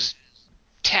has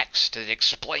text that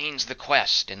explains the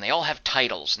quest, and they all have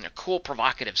titles, and they're cool,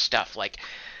 provocative stuff like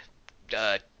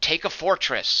take a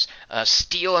fortress,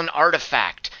 steal an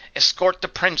artifact, escort the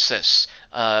princess,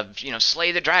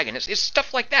 slay the dragon. It's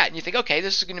stuff like that, and you think, okay,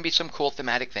 this is going to be some cool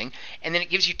thematic thing, and then it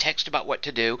gives you text about what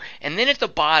to do, and then at the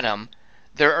bottom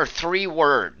there are 3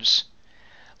 words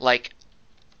like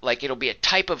it'll be a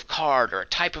type of card or a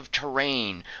type of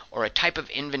terrain or a type of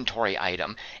inventory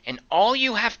item, and all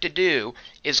you have to do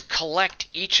is collect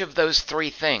each of those 3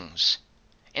 things.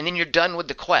 And then you're done with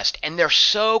the quest. And they're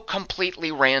so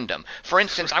completely random. For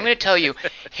instance, I'm going to tell you,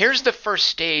 here's the first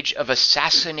stage of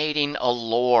assassinating a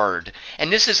lord.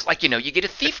 And this is like, you get a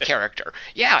thief character.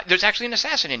 Yeah, there's actually an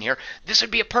assassin in here. This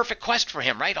would be a perfect quest for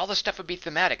him, right? All this stuff would be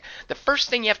thematic. The first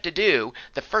thing you have to do,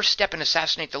 the first step in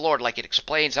Assassinate the Lord, like it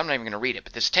explains, I'm not even going to read it,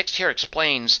 but this text here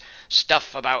explains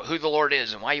stuff about who the Lord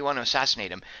is and why you want to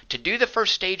assassinate him. To do the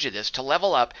first stage of this, to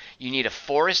level up, you need a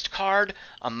forest card,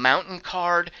 a mountain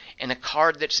card, and a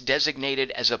card that's designated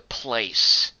as a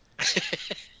place.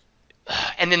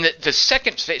 And then the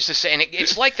second phase, and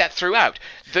it's like that throughout.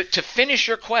 To finish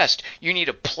your quest, you need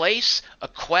a place, a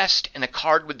quest, and a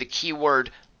card with the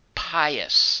keyword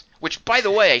pious. Which, by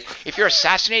the way, if you're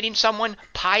assassinating someone,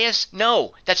 pious?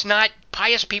 No, that's not.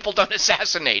 Pious people don't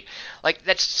assassinate. Like,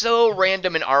 that's so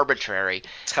random and arbitrary.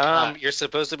 Tom, you're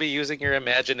supposed to be using your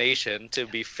imagination to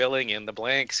be filling in the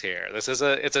blanks here. This is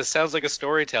it sounds like a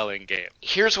storytelling game.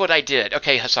 Here's what I did.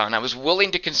 Okay, Hassan, I was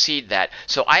willing to concede that.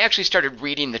 So I actually started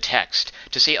reading the text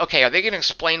to see, okay, are they going to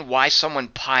explain why someone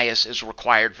pious is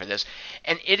required for this?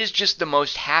 And it is just the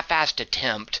most half-assed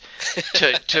attempt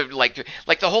to like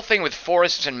the whole thing with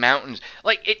forests and mountains.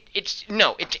 Like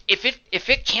if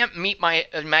it can't meet my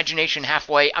imagination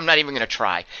halfway, I'm not even going to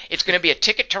try. It's going to be a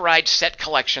Ticket to Ride set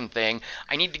collection thing.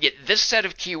 I need to get this set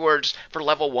of keywords for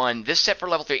level 1, this set for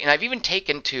level 3, and I've even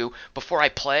taken to, before I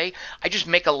play, I just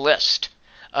make a list.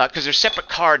 Because there's separate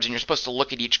cards, and you're supposed to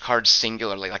look at each card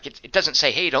singularly. Like it doesn't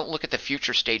say, hey, don't look at the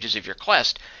future stages of your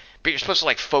quest, but you're supposed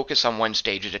to focus on one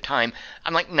stage at a time.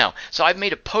 I'm like, no. So I've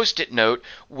made a Post-it note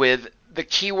with the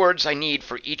keywords I need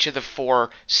for each of the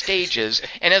 4 stages,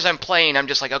 and as I'm playing, I'm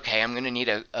just like, okay, I'm going to need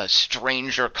a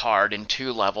stranger card in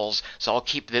 2 levels, so I'll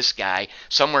keep this guy.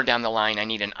 Somewhere down the line, I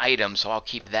need an item, so I'll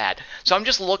keep that. So I'm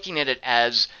just looking at it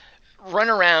as run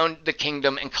around the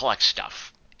kingdom and collect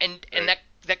stuff. And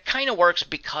that kind of works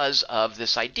because of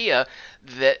this idea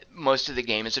that most of the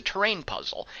game is a terrain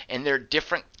puzzle, and there are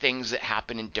different things that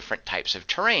happen in different types of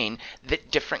terrain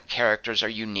that different characters are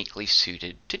uniquely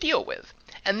suited to deal with.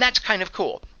 And that's kind of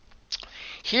cool.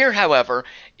 Here, however,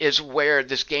 is where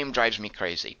this game drives me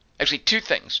crazy. Actually, 2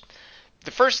 things. The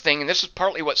first thing, and this is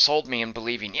partly what sold me in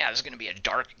believing, yeah, this is going to be a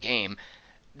dark game,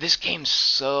 this game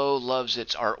so loves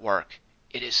its artwork.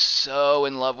 It is so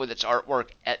in love with its artwork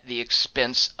at the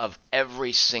expense of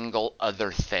every single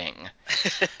other thing.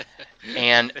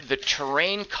 And the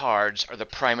terrain cards are the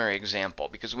primary example,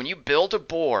 because when you build a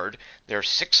board, there are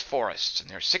 6 forests, and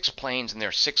there are 6 plains, and there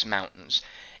are 6 mountains.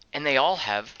 And they all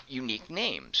have unique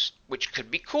names, which could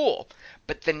be cool.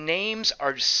 But the names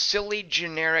are silly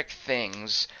generic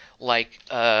things like,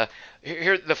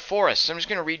 here, the forests. I'm just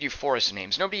going to read you forest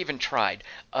names. Nobody even tried.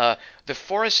 The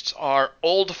forests are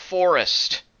Old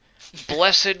Forest,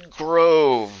 Blessed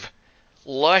Grove,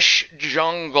 Lush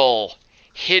Jungle,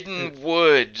 Hidden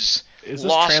Woods, Is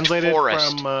this Lost translated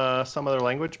Forest. from some other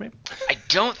language, maybe? I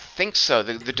don't think so.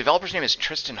 The developer's name is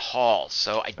Tristan Hall,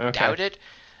 so I doubt it.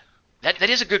 That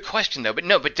is a good question, though.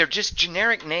 But they're just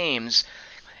generic names.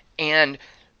 And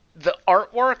the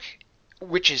artwork,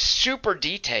 which is super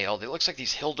detailed, it looks like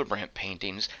these Hildebrandt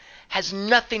paintings, has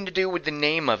nothing to do with the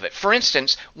name of it. For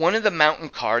instance, one of the mountain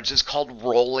cards is called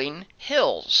Rolling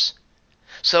Hills.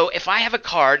 So if I have a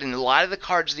card, and a lot of the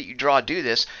cards that you draw do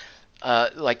this,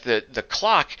 like the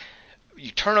clock,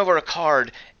 you turn over a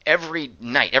card, every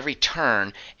night, every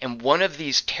turn, and one of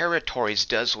these territories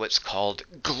does what's called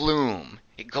gloom.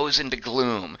 It goes into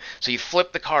gloom. So you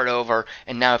flip the card over,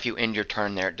 and now if you end your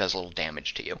turn there, it does a little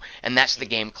damage to you. And that's the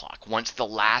game clock. Once the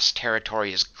last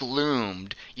territory is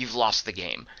gloomed, you've lost the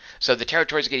game. So the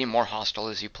territory is getting more hostile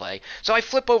as you play. So I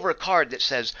flip over a card that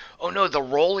says, oh no, the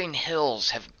rolling hills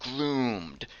have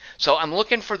gloomed. So I'm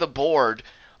looking for the board.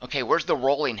 Okay, where's the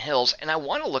rolling hills? And I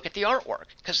want to look at the artwork,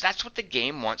 because that's what the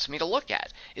game wants me to look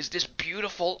at, is this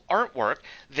beautiful artwork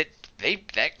that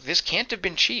this can't have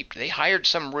been cheap. They hired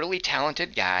some really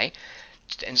talented guy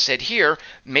and said, here,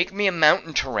 make me a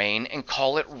mountain terrain and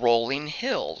call it Rolling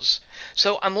Hills.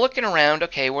 So I'm looking around,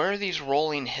 okay, where are these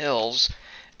rolling hills?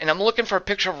 And I'm looking for a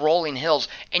picture of rolling hills,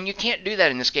 and you can't do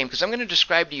that in this game, because I'm going to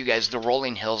describe to you guys the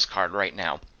Rolling Hills card right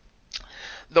now.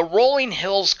 The Rolling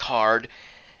Hills card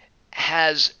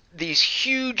has these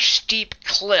huge steep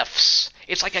cliffs.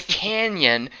 It's like a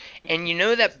canyon, and you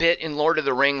know that bit in Lord of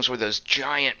the Rings where those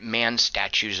giant man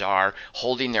statues are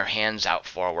holding their hands out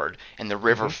forward and the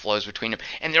river flows between them,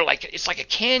 and it's like a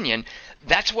canyon.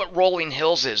 That's what Rolling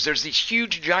Hills is. There's these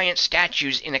huge giant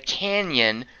statues in a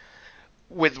canyon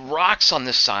with rocks on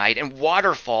the side and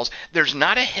waterfalls. There's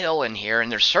not a hill in here, and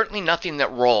there's certainly nothing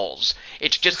that rolls.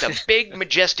 It's just a big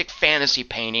majestic fantasy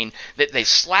painting that they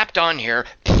slapped on here,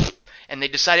 and they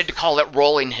decided to call it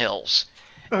Rolling Hills.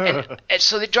 And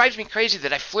so it drives me crazy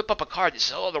that I flip up a card that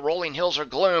says, oh, the Rolling Hills are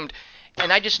gloomed,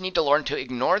 and I just need to learn to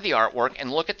ignore the artwork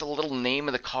and look at the little name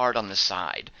of the card on the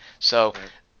side. So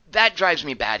that drives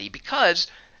me batty, because,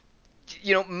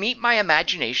 meet my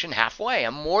imagination halfway.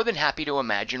 I'm more than happy to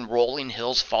imagine rolling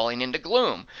hills falling into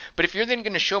gloom. But if you're then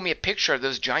going to show me a picture of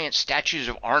those giant statues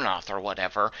of Arnoth or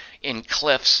whatever in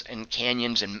cliffs and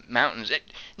canyons and mountains,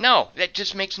 no, that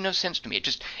just makes no sense to me.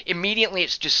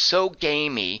 It's just so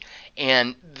gamey,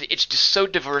 and it's just so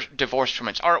divorced from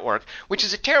its artwork, which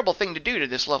is a terrible thing to do to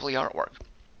this lovely artwork.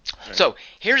 Right. So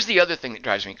here's the other thing that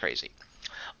drives me crazy.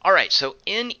 All right, so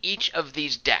in each of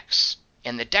these decks,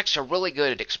 and the decks are really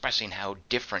good at expressing how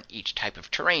different each type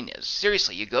of terrain is.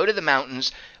 Seriously, you go to the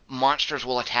mountains, monsters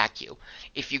will attack you.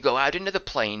 If you go out into the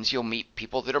plains, you'll meet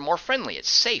people that are more friendly. It's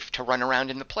safe to run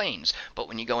around in the plains. But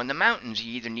when you go in the mountains,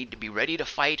 you either need to be ready to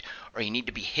fight or you need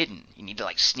to be hidden. You need to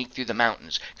sneak through the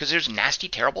mountains, because there's nasty,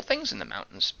 terrible things in the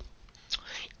mountains.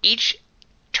 Each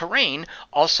terrain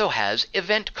also has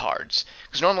event cards,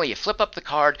 because normally you flip up the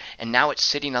card and now it's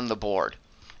sitting on the board,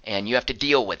 and you have to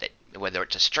deal with it, whether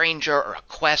it's a stranger or a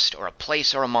quest or a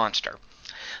place or a monster.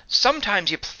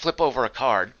 Sometimes you flip over a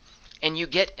card and you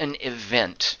get an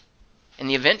event. And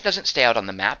the event doesn't stay out on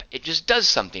the map. It just does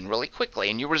something really quickly,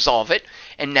 and you resolve it,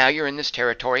 and now you're in this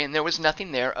territory, and there was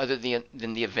nothing there other than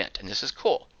the event, and this is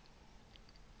cool.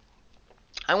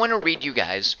 I want to read you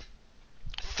guys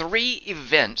 3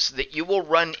 events that you will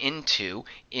run into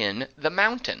in the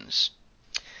mountains.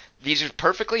 These are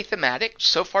perfectly thematic.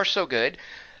 So far, so good.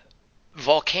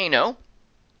 Volcano,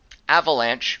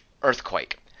 avalanche,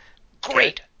 earthquake.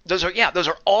 Great. Okay. Those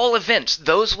are all events.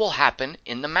 Those will happen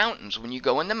in the mountains. When you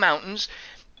go in the mountains,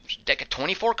 deck of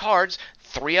 24 cards,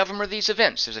 3 of them are these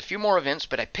events. There's a few more events,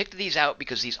 but I picked these out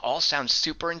because these all sound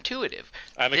super intuitive.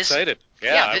 I'm excited.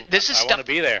 This is stuff. I want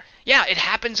to be there. Yeah, it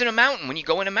happens in a mountain. When you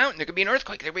go in a mountain, there could be an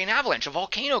earthquake, there could be an avalanche, a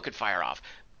volcano could fire off.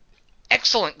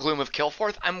 Excellent, Gloom of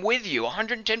Kilforth. I'm with you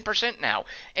 110% now.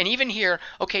 And even here,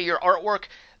 okay, your artwork,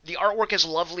 the artwork is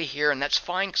lovely here, and that's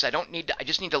fine, because I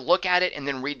just need to look at it and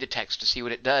then read the text to see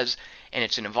what it does. And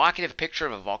it's an evocative picture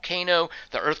of a volcano.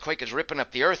 The earthquake is ripping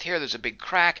up the earth here. There's a big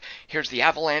crack. Here's the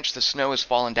avalanche. The snow has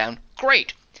fallen down.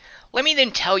 Great. Let me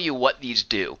then tell you what these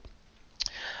do.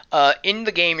 In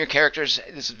the game, your characters,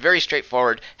 this is very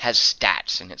straightforward, has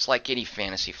stats, and it's like any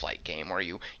Fantasy Flight game where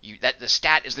the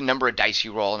stat is the number of dice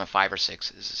you roll, and a 5 or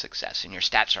 6 is a success. And your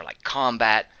stats are like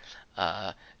combat,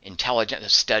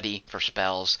 intelligence, study for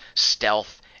spells,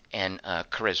 stealth, and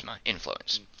charisma,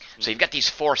 influence. Mm-hmm. So you've got these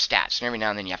 4 stats, and every now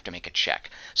and then you have to make a check.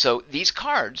 So these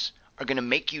cards are going to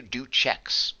make you do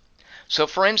checks. So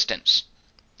for instance,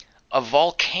 a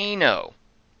volcano.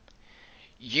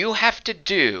 You're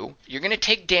going to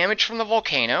take damage from the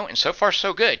volcano, and so far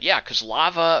so good. Yeah, because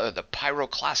lava or the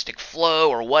pyroclastic flow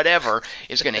or whatever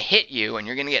is going to hit you, and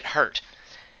you're going to get hurt.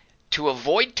 To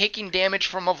avoid taking damage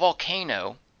from a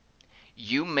volcano,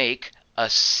 you make a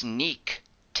sneak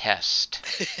test.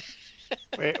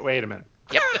 Wait a minute.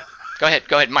 Yep. Go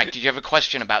ahead, Mike. Did you have a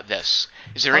question about this?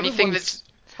 Is there anything that's...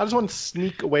 How does one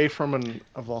sneak away from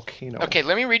a volcano? Okay,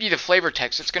 let me read you the flavor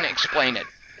text. It's going to explain it.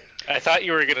 I thought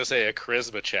you were going to say a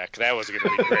charisma check. That was going to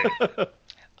be great.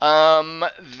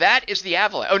 That is the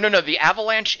avalanche. Oh, no, the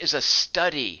avalanche is a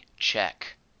study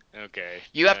check. Okay.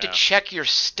 You have to check your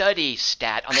study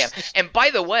stat on the and by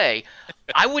the way,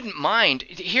 I wouldn't mind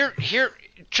here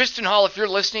Tristan Hall, if you're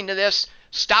listening to this,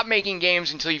 stop making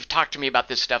games until you've talked to me about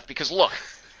this stuff because look,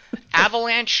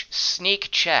 Avalanche sneak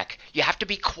check. You have to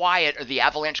be quiet or the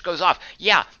avalanche goes off.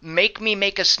 Yeah, make me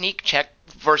make a sneak check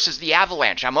versus the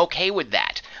avalanche. I'm okay with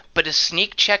that. But a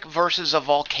sneak check versus a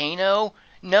volcano?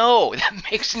 No, that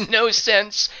makes no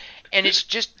sense. And it's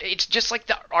just like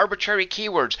the arbitrary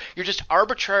keywords. You're just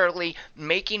arbitrarily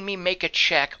making me make a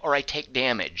check or I take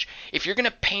damage. If you're going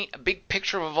to paint a big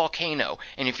picture of a volcano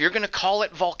and if you're going to call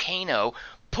it volcano,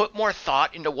 put more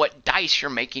thought into what dice you're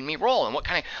making me roll and what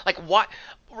kind of like what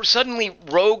suddenly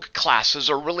rogue classes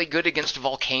are really good against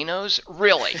volcanoes?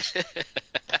 Really?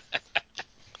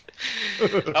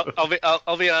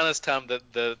 I'll be honest, Tom.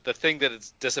 The thing that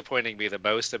is disappointing me the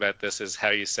most about this is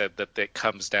how you said that it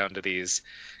comes down to these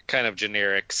kind of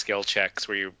generic skill checks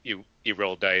where you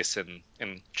roll dice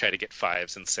and try to get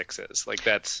fives and sixes. Like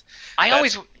I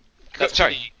always that's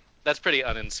sorry. That's pretty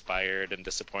uninspired and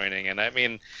disappointing. And I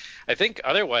mean, I think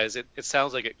otherwise it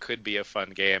sounds like it could be a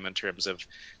fun game in terms of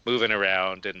moving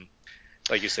around and,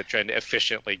 like you said, trying to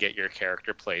efficiently get your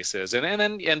character places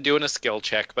and doing a skill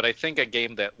check. But I think a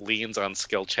game that leans on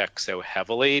skill check so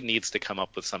heavily needs to come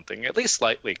up with something at least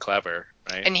slightly clever,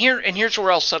 right? And here's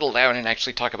where I'll settle down and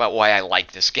actually talk about why I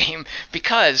like this game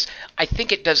because I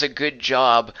think it does a good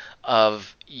job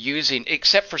of using,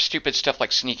 except for stupid stuff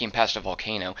like sneaking past a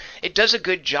volcano, it does a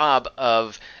good job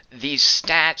of these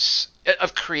stats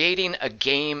of creating a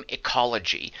game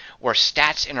ecology where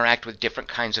stats interact with different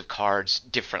kinds of cards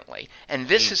differently. And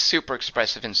this is super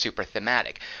expressive and super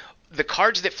thematic. The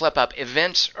cards that flip up,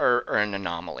 events are an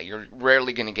anomaly. You're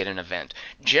rarely going to get an event.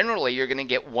 Generally, you're going to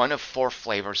get one of 4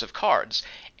 flavors of cards,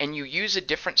 and you use a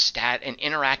different stat and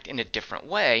interact in a different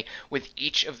way with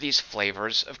each of these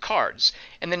flavors of cards.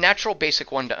 And the natural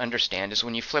basic one to understand is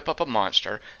when you flip up a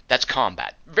monster, that's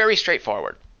combat. Very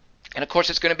straightforward. And of course,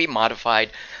 it's going to be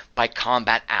modified by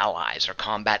combat allies or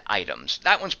combat items.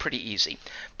 That one's pretty easy.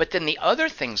 But then the other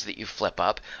things that you flip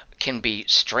up can be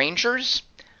strangers,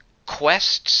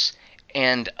 quests,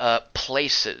 and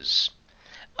places.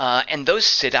 And those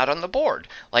sit out on the board.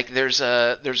 Like there's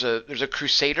a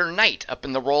Crusader Knight up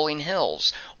in the rolling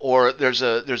hills, or there's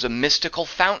a mystical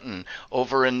fountain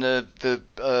over in the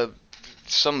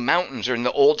some mountains or in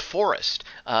the old forest.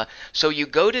 So you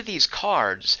go to these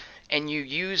cards and you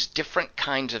use different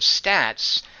kinds of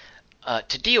stats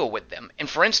to deal with them. And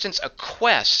for instance, a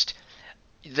quest,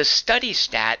 the study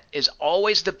stat is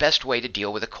always the best way to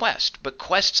deal with a quest, but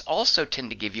quests also tend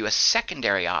to give you a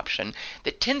secondary option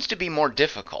that tends to be more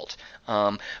difficult.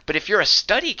 But if you're a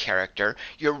study character,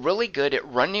 you're really good at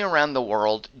running around the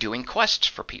world doing quests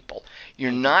for people.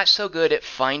 You're not so good at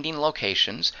finding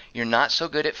locations, you're not so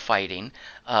good at fighting,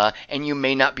 and you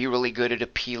may not be really good at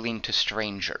appealing to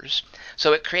strangers.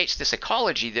 So it creates this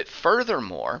ecology that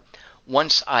furthermore,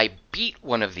 once I beat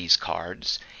one of these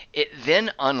cards, it then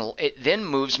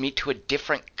moves me to a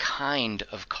different kind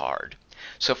of card.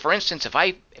 So for instance, if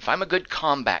I'm a good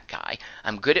combat guy,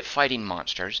 I'm good at fighting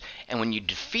monsters, and when you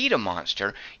defeat a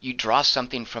monster, you draw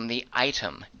something from the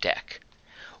item deck.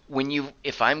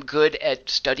 If I'm good at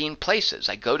studying places,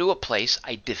 I go to a place,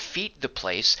 I defeat the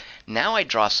place, now I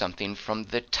draw something from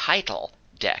the title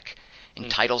deck. And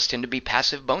titles tend to be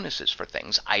passive bonuses for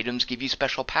things. Items give you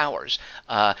special powers.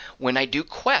 When I do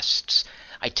quests,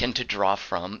 I tend to draw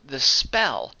from the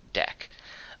spell deck.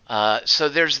 So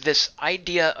there's this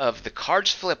idea of the cards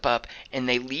flip up and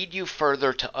they lead you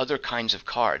further to other kinds of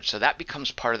cards. So that becomes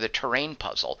part of the terrain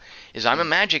puzzle. Is I'm a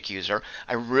magic user.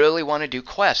 I really want to do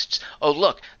quests. Oh,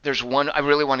 look, there's one. I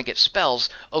really want to get spells.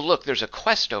 Oh, look, there's a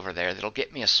quest over there that'll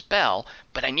get me a spell,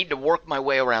 but I need to work my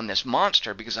way around this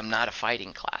monster because I'm not a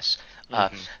fighting class.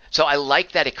 So I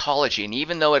like that ecology, and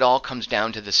even though it all comes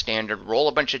down to the standard roll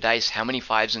a bunch of dice, how many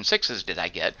 5s and 6s did I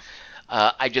get?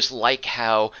 I just like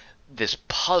how this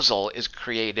puzzle is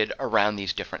created around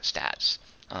these different stats.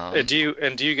 And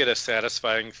do you get a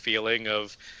satisfying feeling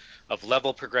of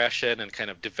level progression and kind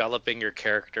of developing your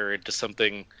character into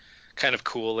something kind of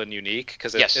cool and unique?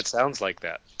 Because Yes. it sounds like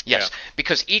that. Yes,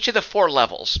 because each of the 4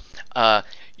 levels,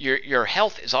 your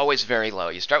health is always very low.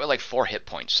 You start with like 4 hit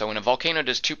points. So when a volcano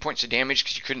does 2 points of damage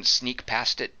because you couldn't sneak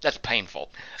past it, that's painful.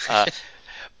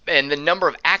 And the number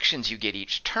of actions you get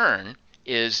each turn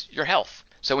is your health.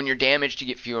 So when you're damaged, you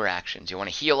get fewer actions. You want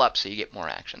to heal up so you get more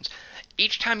actions.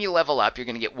 Each time you level up, you're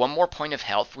going to get 1 more point of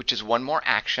health, which is 1 more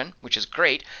action, which is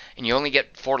great, and you only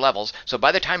get 4 levels. So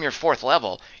by the time you're 4th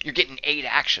level, you're getting 8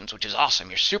 actions, which is awesome.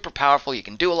 You're super powerful. You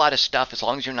can do a lot of stuff as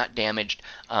long as you're not damaged.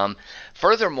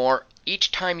 Furthermore,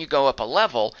 each time you go up a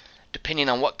level, depending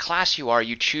on what class you are,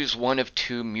 you choose one of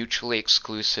two mutually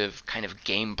exclusive kind of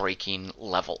game-breaking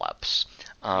level ups.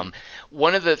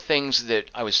 One of the things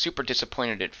that I was super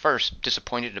disappointed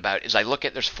about, is I look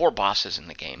at, there's 4 bosses in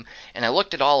the game, and I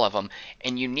looked at all of them,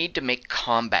 and you need to make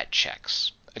combat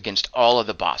checks against all of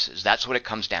the bosses. That's what it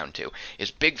comes down to,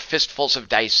 is big fistfuls of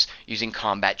dice using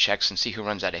combat checks and see who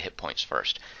runs out of hit points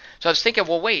first. So I was thinking,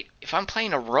 well, wait, if I'm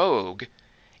playing a rogue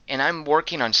and I'm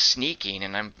working on sneaking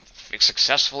and I'm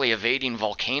successfully evading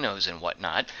volcanoes and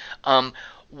whatnot,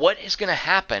 what is going to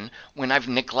happen when I've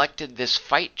neglected this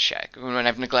fight check, when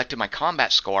I've neglected my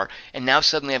combat score, and now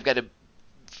suddenly I've got to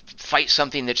fight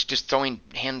something that's just throwing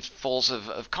handfuls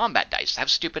of combat dice? How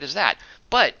stupid is that?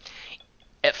 But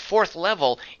at 4th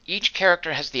level, each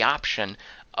character has the option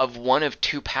of one of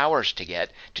 2 powers to get,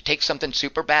 to take something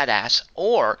super badass,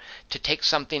 or to take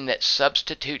something that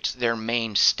substitutes their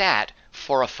main stat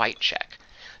for a fight check.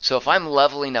 So if I'm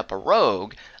leveling up a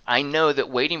rogue, I know that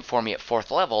waiting for me at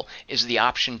 4th level is the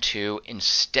option to,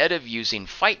 instead of using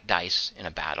fight dice in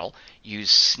a battle,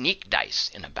 use sneak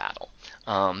dice in a battle.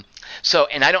 And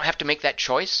I don't have to make that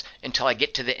choice until I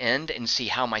get to the end and see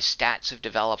how my stats have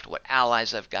developed, what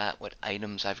allies I've got, what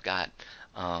items I've got.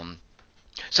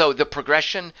 So the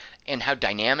progression and how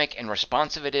dynamic and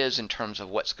responsive it is in terms of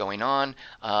what's going on,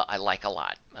 I like a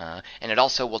lot. And it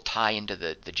also will tie into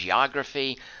the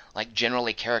geography. Like,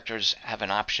 generally characters have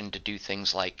an option to do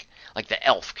things like the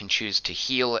elf can choose to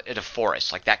heal at a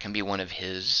forest. Like, that can be one of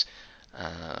his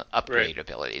upgrade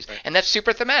abilities. Right. And that's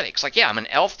super thematic. It's like, yeah, I'm an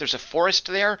elf, there's a forest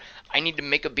there, I need to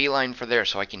make a beeline for there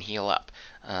so I can heal up.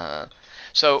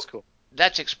 So that's cool.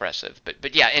 That's expressive.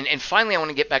 But yeah, and finally I want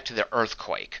to get back to the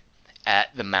earthquake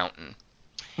at the mountain.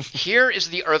 Here is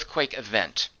the earthquake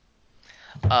event.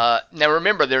 Now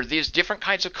remember, there are these different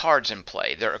kinds of cards in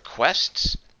play. There are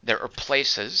quests, there are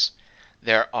places,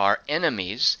 there are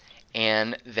enemies,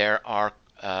 and there are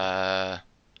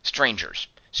strangers.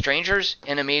 Strangers,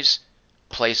 enemies,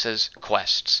 places,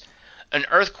 quests. An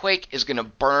earthquake is going to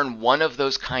burn one of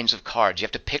those kinds of cards. You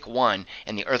have to pick one,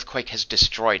 and the earthquake has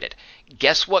destroyed it.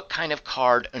 Guess what kind of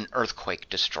card an earthquake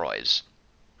destroys?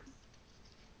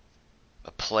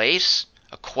 A place,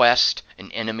 a quest,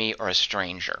 an enemy, or a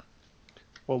stranger.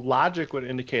 Well, logic would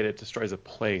indicate it destroys a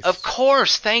place. Of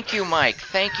course. Thank you, Mike.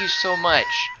 Thank you so much.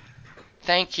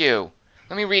 Thank you.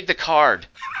 Let me read the card.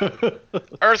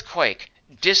 Earthquake.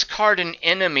 Discard an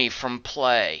enemy from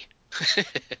play.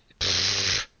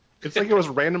 It's like it was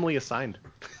randomly assigned.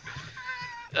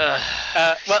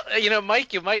 Well,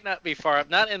 Mike, you might not be far up.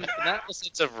 Not in the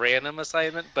sense of random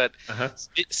assignment, but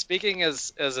speaking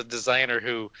as a designer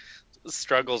who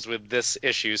struggles with this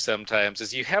issue sometimes,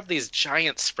 is you have these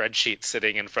giant spreadsheets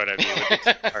sitting in front of you with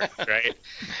these cards, right?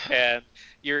 And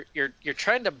you're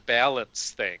trying to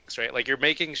balance things, right? Like, you're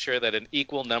making sure that an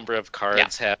equal number of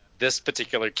cards have this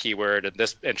particular keyword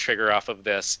and trigger off of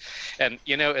this. And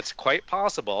it's quite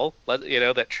possible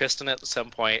that Tristan at some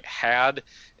point had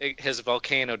his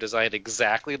volcano designed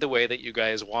exactly the way that you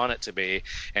guys want it to be,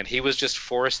 and he was just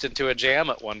forced into a jam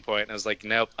at one point and was like,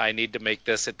 nope, I need to make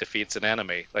this, it defeats an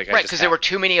enemy. Like, right, because there were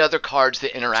too many other cards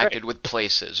that interacted with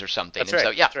places or something. That's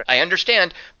right. So I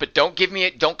understand, but don't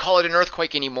call it an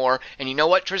earthquake anymore. And you know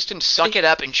what, Tristan, suck it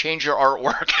up and change your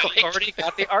artwork. Like, already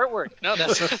got the artwork. No,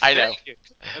 that's I know.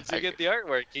 Once you get the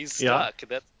artwork, he's stuck.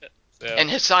 That's it. So.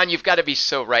 And Hassan, you've got to be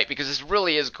so right, because this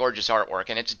really is gorgeous artwork,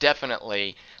 and it's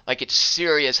definitely, like, it's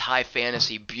serious high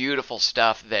fantasy, beautiful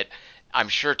stuff that I'm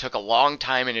sure took a long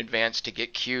time in advance to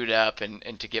get queued up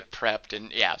and to get prepped,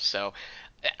 and so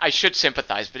I should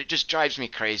sympathize, but it just drives me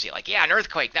crazy. Like, an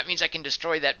earthquake, that means I can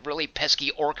destroy that really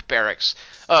pesky orc barracks.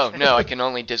 Oh, no, I can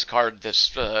only discard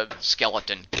this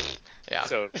skeleton. Yeah.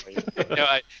 Totally.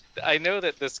 I know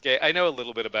that this game. I know a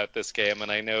little bit about this game, and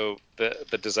I know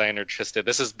the designer Tristan.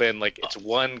 This has been it's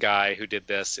one guy who did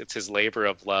this. It's his labor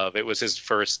of love. It was his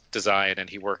first design, and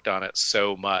he worked on it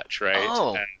so much, right?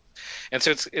 Oh. And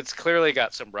so it's clearly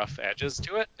got some rough edges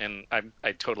to it, and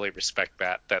I totally respect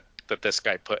that this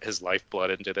guy put his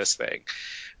lifeblood into this thing.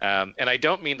 And I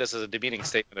don't mean this as a demeaning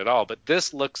statement at all, but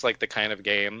this looks like the kind of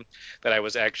game that I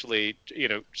was actually,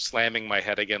 slamming my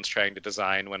head against trying to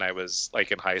design when I was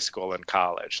in high school and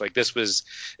college. Like, this was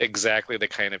exactly the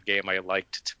kind of game I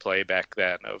liked to play back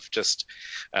then, of just,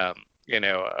 a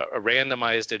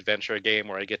randomized adventure game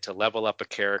where I get to level up a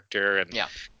character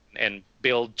and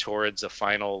build towards a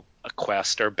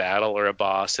quest or battle or a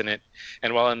boss. And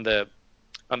while on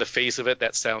the face of it,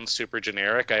 that sounds super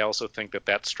generic, I also think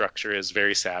that structure is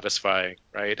very satisfying,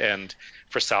 right? And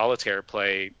for solitaire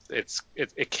play,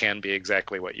 it can be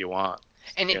exactly what you want.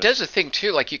 And it does a thing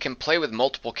too, like, you can play with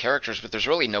multiple characters, but there's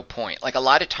really no point. Like, a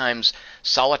lot of times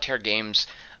solitaire games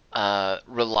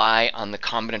rely on the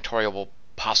combinatorial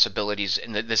possibilities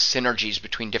and the synergies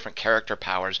between different character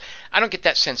powers. I don't get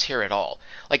that sense here at all.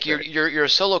 Like you're a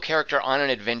solo character on an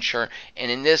adventure,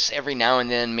 and in this, every now and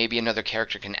then, maybe another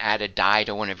character can add a die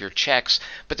to one of your checks,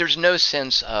 but there's no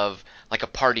sense of like a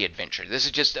party adventure. This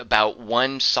is just about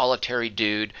one solitary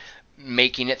dude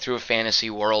making it through a fantasy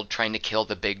world, trying to kill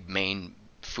the big main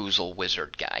foozle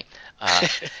wizard guy. Uh,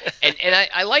 and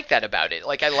I like that about it.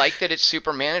 Like I like that it's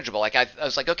super manageable. Like I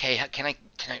was like, okay, can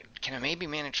I maybe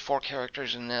manage 4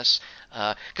 characters in this?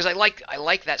 Because I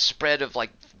like that spread of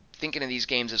like thinking of these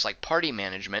games as like party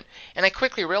management. And I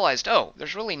quickly realized, oh,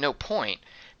 there's really no point.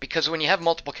 Because when you have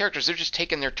multiple characters, they're just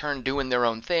taking their turn doing their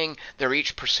own thing. They're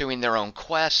each pursuing their own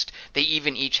quest. They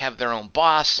even each have their own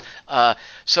boss.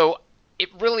 So it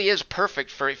really is perfect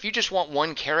for if you just want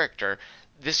one character.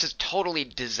 This is totally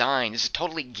designed. This is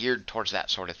totally geared towards that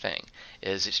sort of thing.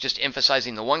 It's just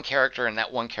emphasizing the one character and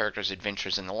that one character's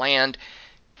adventures in the land.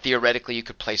 Theoretically, you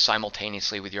could play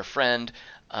simultaneously with your friend,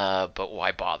 but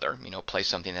why bother? Play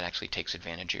something that actually takes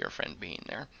advantage of your friend being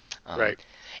there. Right.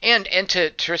 And to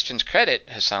Tristan's credit,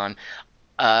 Hassan,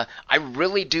 I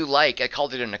really do like. I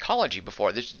called it an ecology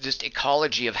before. This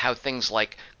ecology of how things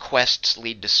like quests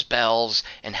lead to spells,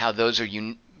 and how those are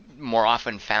more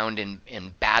often found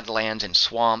in badlands and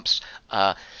swamps.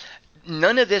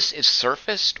 None of this is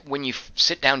surfaced when you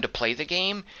sit down to play the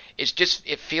game.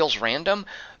 It feels random.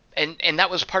 And that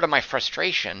was part of my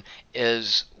frustration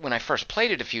is when I first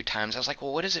played it a few times, I was like,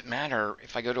 well, what does it matter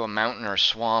if I go to a mountain or a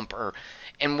swamp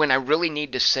and when I really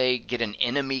need to say get an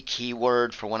enemy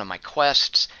keyword for one of my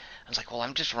quests, I was like, well,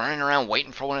 I'm just running around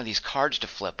waiting for one of these cards to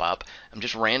flip up. I'm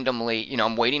just randomly,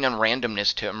 I'm waiting on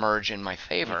randomness to emerge in my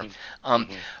favor.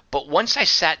 But once I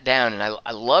sat down, and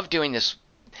I love doing this.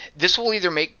 This will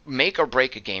either make or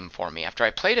break a game for me. After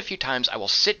I played a few times, I will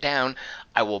sit down,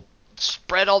 I will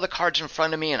spread all the cards in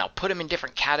front of me, and I'll put them in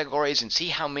different categories and see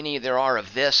how many there are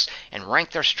of this and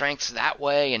rank their strengths that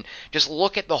way and just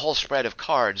look at the whole spread of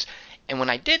cards. And when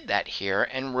I did that here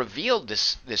and revealed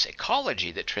this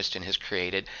ecology that Tristan has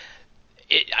created,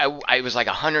 I was like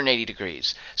 180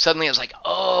 degrees. Suddenly I was like,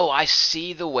 oh, I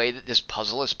see the way that this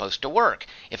puzzle is supposed to work.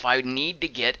 If I need to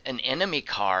get an enemy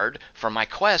card for my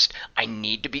quest, I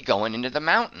need to be going into the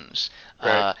mountains.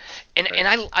 Right. And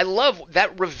I love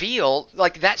that reveal.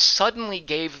 Like that suddenly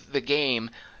gave the game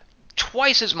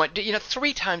twice as much,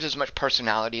 3 times as much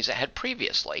personality as it had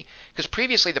previously. Because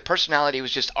previously the personality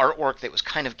was just artwork that was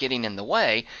kind of getting in the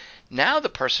way. Now the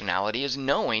personality is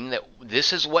knowing that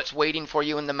this is what's waiting for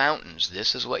you in the mountains.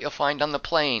 This is what you'll find on the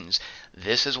plains.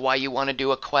 This is why you want to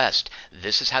do a quest.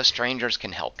 This is how strangers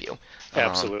can help you.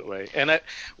 Absolutely. And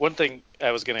one thing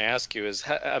I was going to ask you is,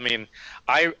 I mean,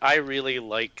 I really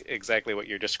like exactly what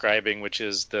you're describing, which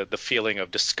is the feeling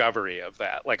of discovery of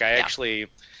that. Like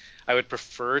I would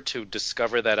prefer to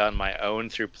discover that on my own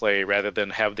through play rather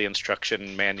than have the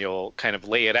instruction manual kind of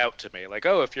lay it out to me. Like,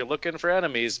 oh, if you're looking for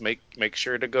enemies, make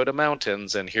sure to go to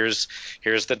mountains, and here's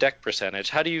the deck percentage.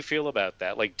 How do you feel about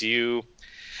that? Like,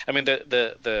 I mean,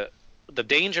 the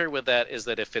danger with that is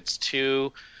that if it's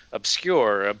too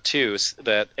obscure or obtuse,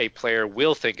 that a player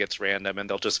will think it's random and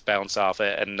they'll just bounce off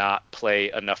it and not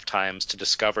play enough times to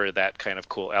discover that kind of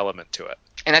cool element to it.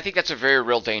 And I think that's a very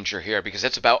real danger here because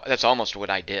that's almost what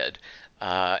I did.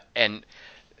 So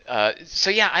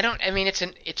yeah, I mean, it's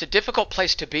a difficult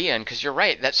place to be in because you're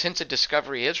right. That sense of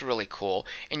discovery is really cool,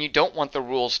 and you don't want the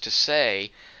rules to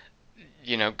say,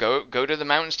 go to the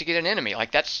mountains to get an enemy.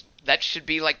 Like that should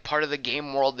be like part of the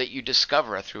game world that you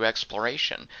discover through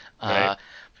exploration. Right.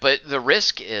 But the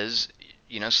risk is,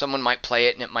 someone might play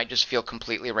it and it might just feel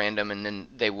completely random, and then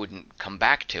they wouldn't come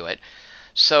back to it.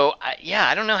 So, yeah,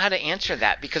 I don't know how to answer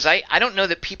that because I don't know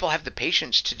that people have the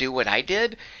patience to do what I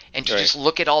did and to just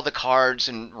look at all the cards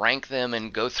and rank them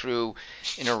and go through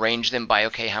and arrange them by,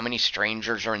 okay, how many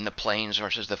strangers are in the plains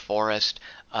versus the forest.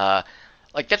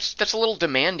 Like that's a little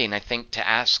demanding, I think, to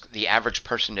ask the average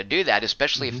person to do that,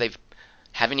 especially if they've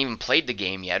haven't even played the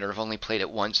game yet or have only played it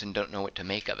once and don't know what to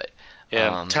make of it.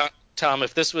 Yeah. Tom,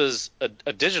 if this was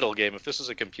a digital game, if this was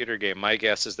a computer game, my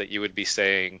guess is that you would be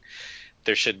saying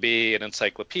there should be an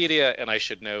encyclopedia and I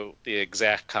should know the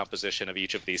exact composition of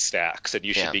each of these stacks, and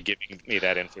you should be giving me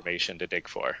that information to dig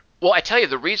for. Well, I tell you,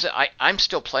 the reason I'm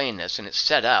still playing this and it's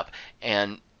set up,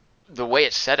 and the way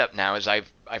it's set up now is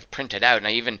I've printed out, and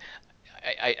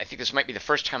I think this might be the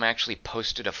first time I actually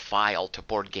posted a file to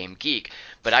Board Game Geek,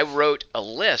 but I wrote a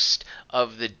list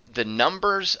of the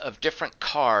numbers of different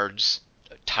cards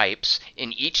types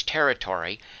in each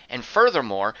territory, and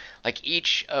furthermore, like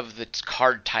each of the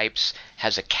card types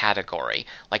has a category.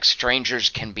 Like strangers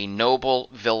can be noble,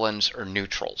 villains, or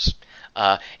neutrals.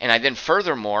 And I then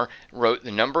furthermore wrote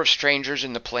the number of strangers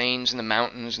in the plains and the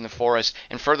mountains and the forest,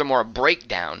 and furthermore a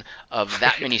breakdown of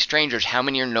that many strangers, how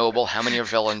many are noble, how many are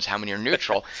villains, how many are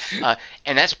neutral,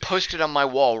 and that's posted on my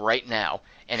wall right now.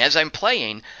 And as I'm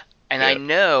playing, and I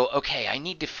know, okay, I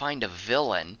need to find a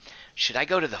villain. Should I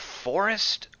go to the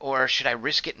forest or should I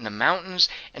risk it in the mountains?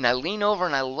 And I lean over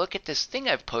and I look at this thing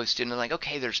I've posted and I'm like,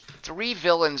 okay, there's 3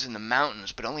 villains in the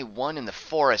mountains, but only 1 in the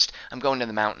forest. I'm going to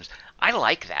the mountains. I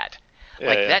like that.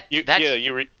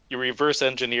 You reverse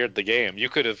engineered the game. You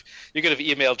could have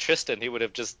emailed Tristan. He would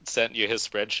have just sent you his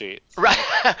spreadsheet. Right.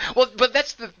 Well, but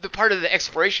that's the part of the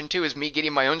exploration too, is me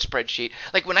getting my own spreadsheet.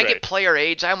 Like when I get player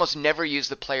aids, I almost never use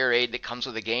the player aid that comes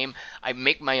with the game. I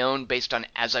make my own based on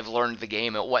as I've learned the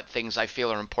game and what things I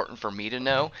feel are important for me to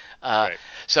know.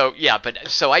 So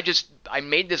I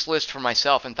made this list for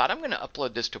myself and thought I'm going to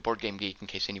upload this to Board Game Geek in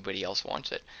case anybody else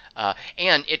wants it.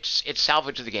 And it's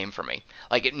salvaged the game for me.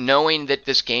 Like knowing that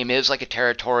this game is like a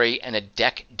territory and a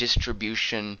deck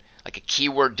distribution, like a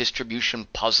keyword distribution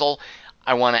puzzle.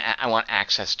 I want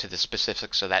access to the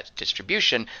specifics of that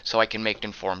distribution so I can make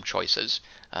informed choices.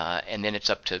 And then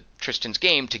it's up to Tristan's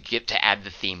game to get to add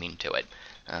the theming to it.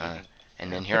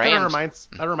 And then here I am.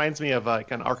 That reminds me of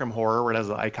like an Arkham Horror where it has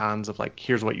the icons of like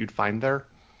here's what you'd find there.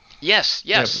 Yes.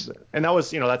 And that was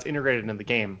that's integrated into the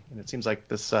game, and it seems like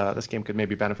this game could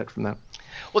maybe benefit from that.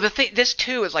 Well, this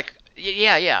too is like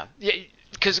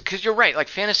because you're right. Like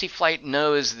Fantasy Flight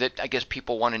knows that I guess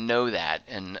people want to know that,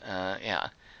 and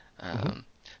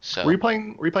So were you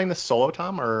playing this solo,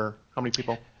 Tom, or how many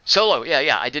people? Solo,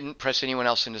 yeah. I didn't press anyone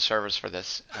else into service for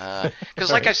this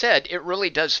because, like I said, it really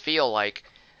does feel like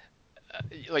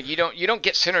you don't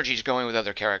get synergies going with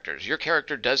other characters. Your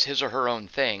character does his or her own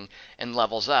thing and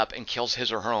levels up and kills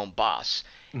his or her own boss.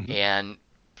 And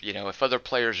if other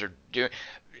players are doing,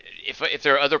 if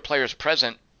there are other players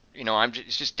present,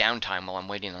 it's just downtime while I'm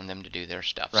waiting on them to do their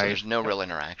stuff. So there's no real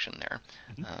interaction there.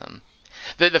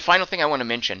 The final thing I want to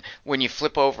mention, when you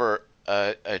flip over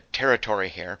a territory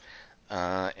here,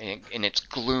 and it's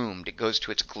gloomed, it goes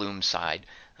to its gloom side.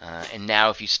 And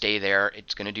now if you stay there,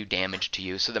 it's going to do damage to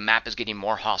you. So the map is getting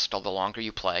more hostile the longer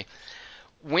you play.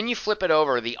 When you flip it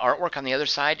over, the artwork on the other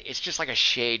side, it's just like a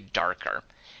shade darker.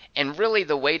 And really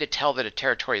the way to tell that a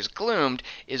territory is gloomed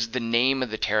is the name of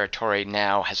the territory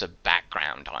now has a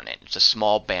background on it. It's a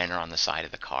small banner on the side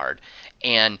of the card.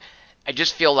 And I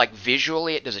just feel like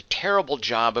visually it does a terrible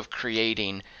job of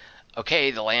creating,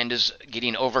 okay, the land is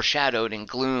getting overshadowed and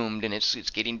gloomed and it's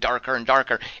getting darker and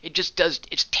darker.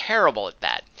 It's terrible at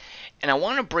that. And I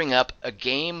want to bring up a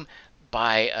game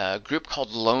by a group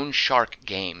called Lone Shark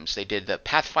Games. They did the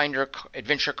Pathfinder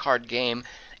adventure card game,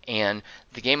 and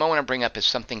the game I want to bring up is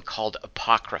something called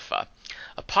Apocrypha.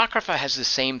 Apocrypha has the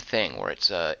same thing where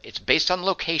it's based on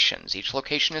locations. Each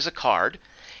location is a card,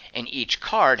 and each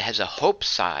card has a hope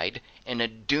side and a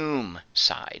doom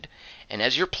side. And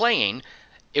as you're playing,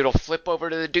 it'll flip over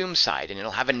to the doom side, and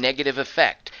it'll have a negative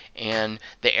effect, and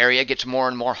the area gets more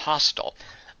and more hostile.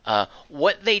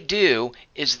 What they do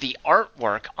is the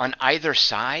artwork on either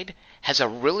side has a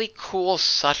really cool,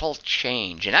 subtle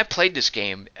change. And I played this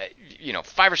game,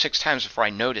 5 or 6 times before I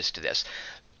noticed this.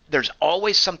 There's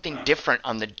always something different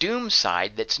on the doom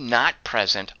side that's not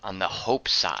present on the hope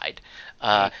side.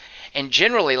 And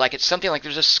generally, like it's something like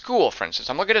there's a school, for instance.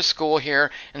 I'm looking at a school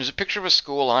here, and there's a picture of a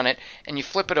school on it, and you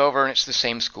flip it over, and it's the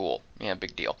same school. Yeah,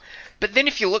 big deal. But then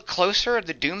if you look closer at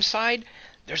the doom side,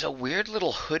 there's a weird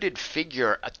little hooded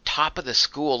figure atop of the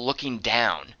school looking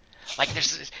down. Like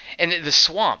there's this, and the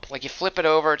swamp. Like you flip it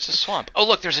over, it's a swamp. Oh,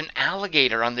 look, there's an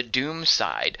alligator on the doom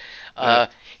side.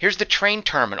 Here's the train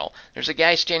terminal. There's a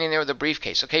guy standing there with a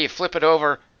briefcase. Okay, you flip it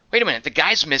over. Wait a minute, the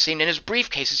guy's missing and his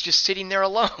briefcase is just sitting there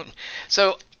alone.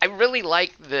 So I really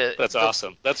like That's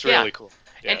awesome. That's really cool.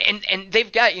 Yeah. And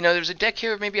they've got, there's a deck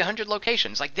here of maybe 100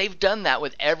 locations. Like they've done that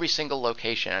with every single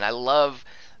location, and I love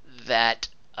that.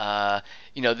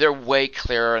 They're way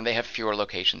clearer and they have fewer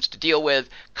locations to deal with.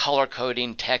 Color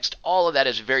coding, text, all of that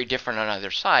is very different on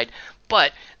either side.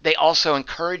 But they also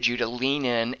encourage you to lean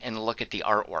in and look at the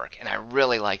artwork, and I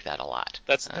really like that a lot.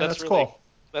 That's really cool.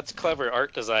 That's clever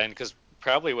art design, because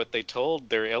probably what they told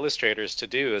their illustrators to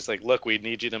do is like, look, we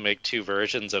need you to make 2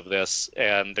 versions of this,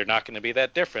 and they're not going to be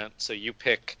that different. So you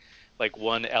pick like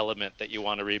one element that you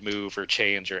want to remove or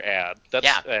change or add. That's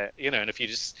and if you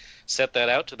just set that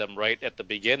out to them right at the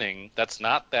beginning, that's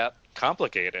not that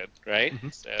complicated, right?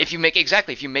 So. If you make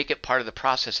it part of the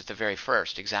process at the very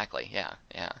first, exactly. Yeah.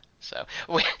 So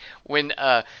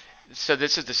so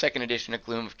this is the second edition of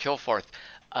Gloom of Kilforth.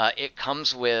 It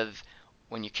comes with,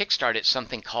 when you kickstart it,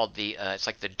 something called it's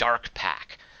like the Dark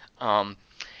Pack.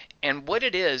 And what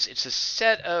it is, it's a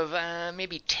set of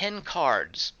maybe 10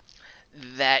 cards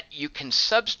that you can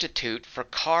substitute for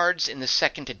cards in the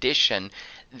second edition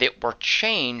that were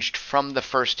changed from the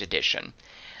first edition.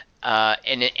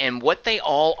 And what they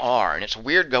all are, and it's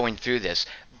weird going through this,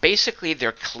 basically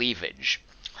they're cleavage.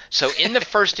 So in the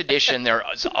first edition,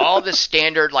 there's all the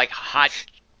standard like hot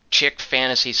chick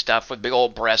fantasy stuff with big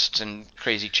old breasts and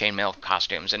crazy chainmail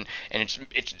costumes, and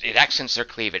it accents their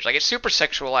cleavage. Like, it's super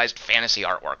sexualized fantasy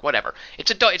artwork, whatever.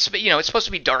 It's adult. It's supposed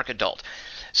to be dark adult.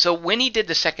 So when he did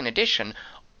the second edition,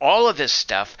 all of this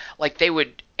stuff, like they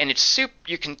would, and it's super,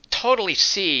 you can totally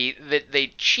see that they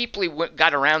cheaply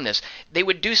got around this. They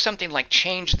would do something like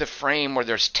change the frame where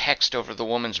there's text over the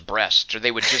woman's breasts, or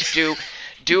they would just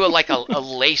do a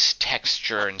lace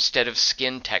texture instead of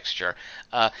skin texture.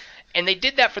 And they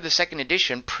did that for the second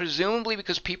edition, presumably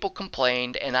because people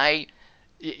complained, and I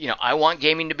want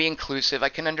gaming to be inclusive. I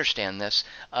can understand this.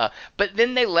 But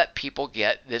then they let people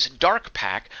get this dark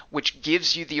pack, which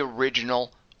gives you the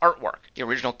original artwork, the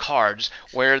original cards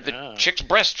where the chick's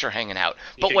breasts are hanging out.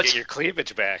 But you get your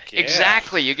cleavage back. Yeah.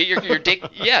 Exactly. You get your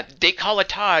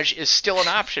décolletage is still an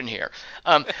option here.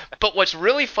 But what's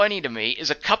really funny to me is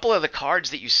a couple of the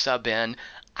cards that you sub in,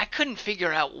 I couldn't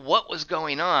figure out what was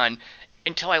going on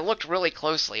until I looked really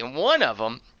closely. And one of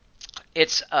them,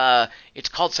 it's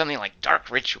called something like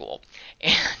Dark Ritual,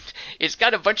 and it's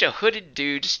got a bunch of hooded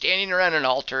dudes standing around an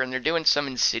altar, and they're doing some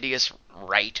insidious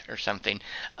rite or something.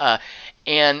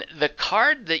 And the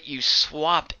card that you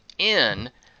swap in,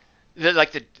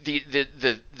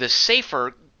 the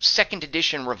safer second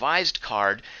edition revised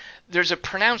card, there's a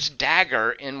pronounced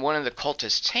dagger in one of the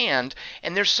cultists' hand,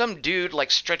 and there's some dude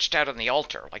like stretched out on the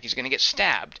altar, like he's going to get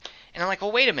stabbed. And I'm like,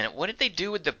 well, wait a minute, what did they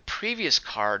do with the previous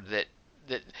card that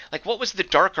like, what was the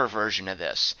darker version of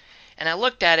this? And I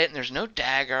looked at it, and there's no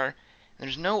dagger,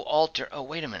 there's no altar. Oh,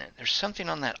 wait a minute, there's something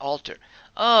on that altar.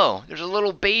 Oh, there's a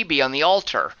little baby on the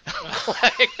altar.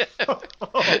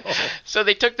 So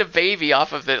they took the baby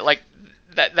off of the, like,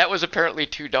 that was apparently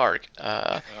too dark.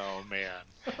 Oh man.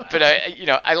 But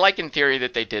I like in theory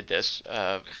that they did this,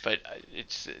 but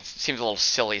it seems a little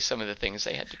silly, some of the things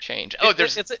they had to change. Oh,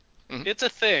 it's a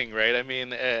thing, right? I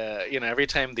mean, every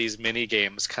time these mini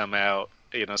games come out,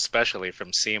 especially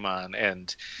from CMON,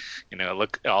 and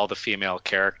look, all the female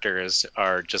characters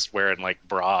are just wearing like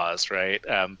bras, right?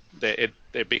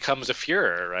 It becomes a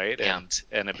furor, right? Yeah.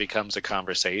 And it becomes a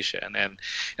conversation, and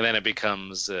then it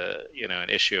becomes an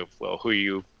issue of, well, who are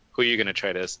you going to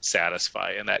try to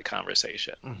satisfy in that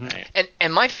conversation? Mm-hmm. Right?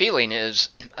 And my feeling is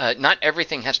not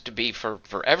everything has to be for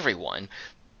everyone.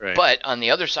 Right. But on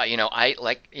the other side, I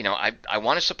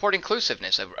want to support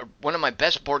inclusiveness. One of my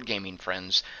best board gaming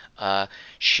friends,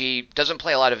 she doesn't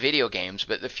play a lot of video games,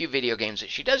 but the few video games that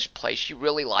she does play, she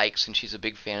really likes, and she's a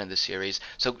big fan of the series.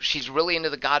 So she's really into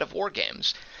the God of War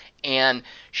games. And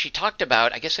she talked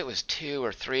about, I guess it was 2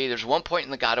 or 3, there's one point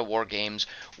in the God of War games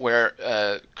where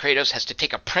Kratos has to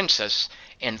take a princess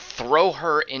and throw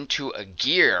her into a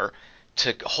gear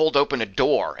to hold open a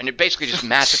door, and it basically just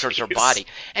massacres her body.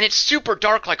 And it's super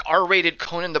dark, like R-rated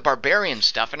Conan the Barbarian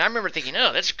stuff. And I remember thinking,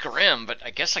 oh, that's grim, but I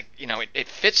guess it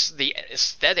fits the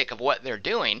aesthetic of what they're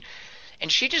doing. And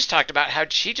she just talked about how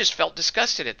she just felt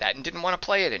disgusted at that and didn't want to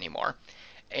play it anymore.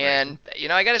 And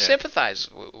I got to sympathize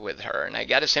with her, and I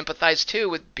got to sympathize too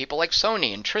with people like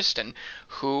Sony and Tristan,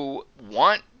 who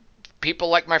want people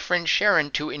like my friend Sharon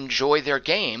to enjoy their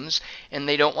games, and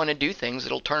they don't want to do things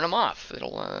that'll turn them off.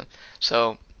 I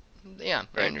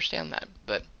understand that.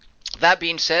 But that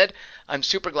being said, I'm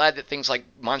super glad that things like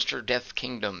Monster Death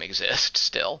Kingdom exist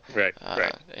still. Right.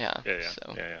 Yeah.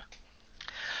 So. Yeah.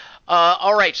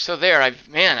 All right, so there. I'm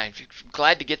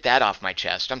glad to get that off my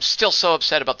chest. I'm still so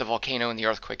upset about the volcano and the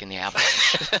earthquake and the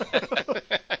avalanche.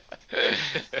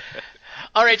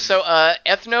 All right, so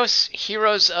Ethnos,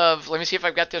 Heroes of, let me see if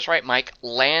I've got this right, Mike,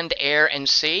 Land, Air, and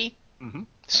Sea. Mm-hmm.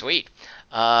 Sweet.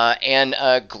 And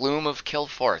Gloom of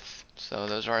Kilforth. So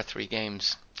those are our 3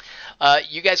 games.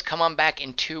 You guys come on back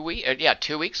in 2 weeks.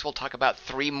 2 weeks. We'll talk about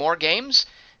 3 more games.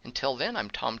 Until then,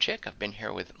 I'm Tom Chick. I've been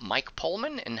here with Mike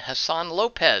Pullman and Hassan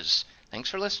Lopez.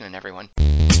 Thanks for listening, everyone.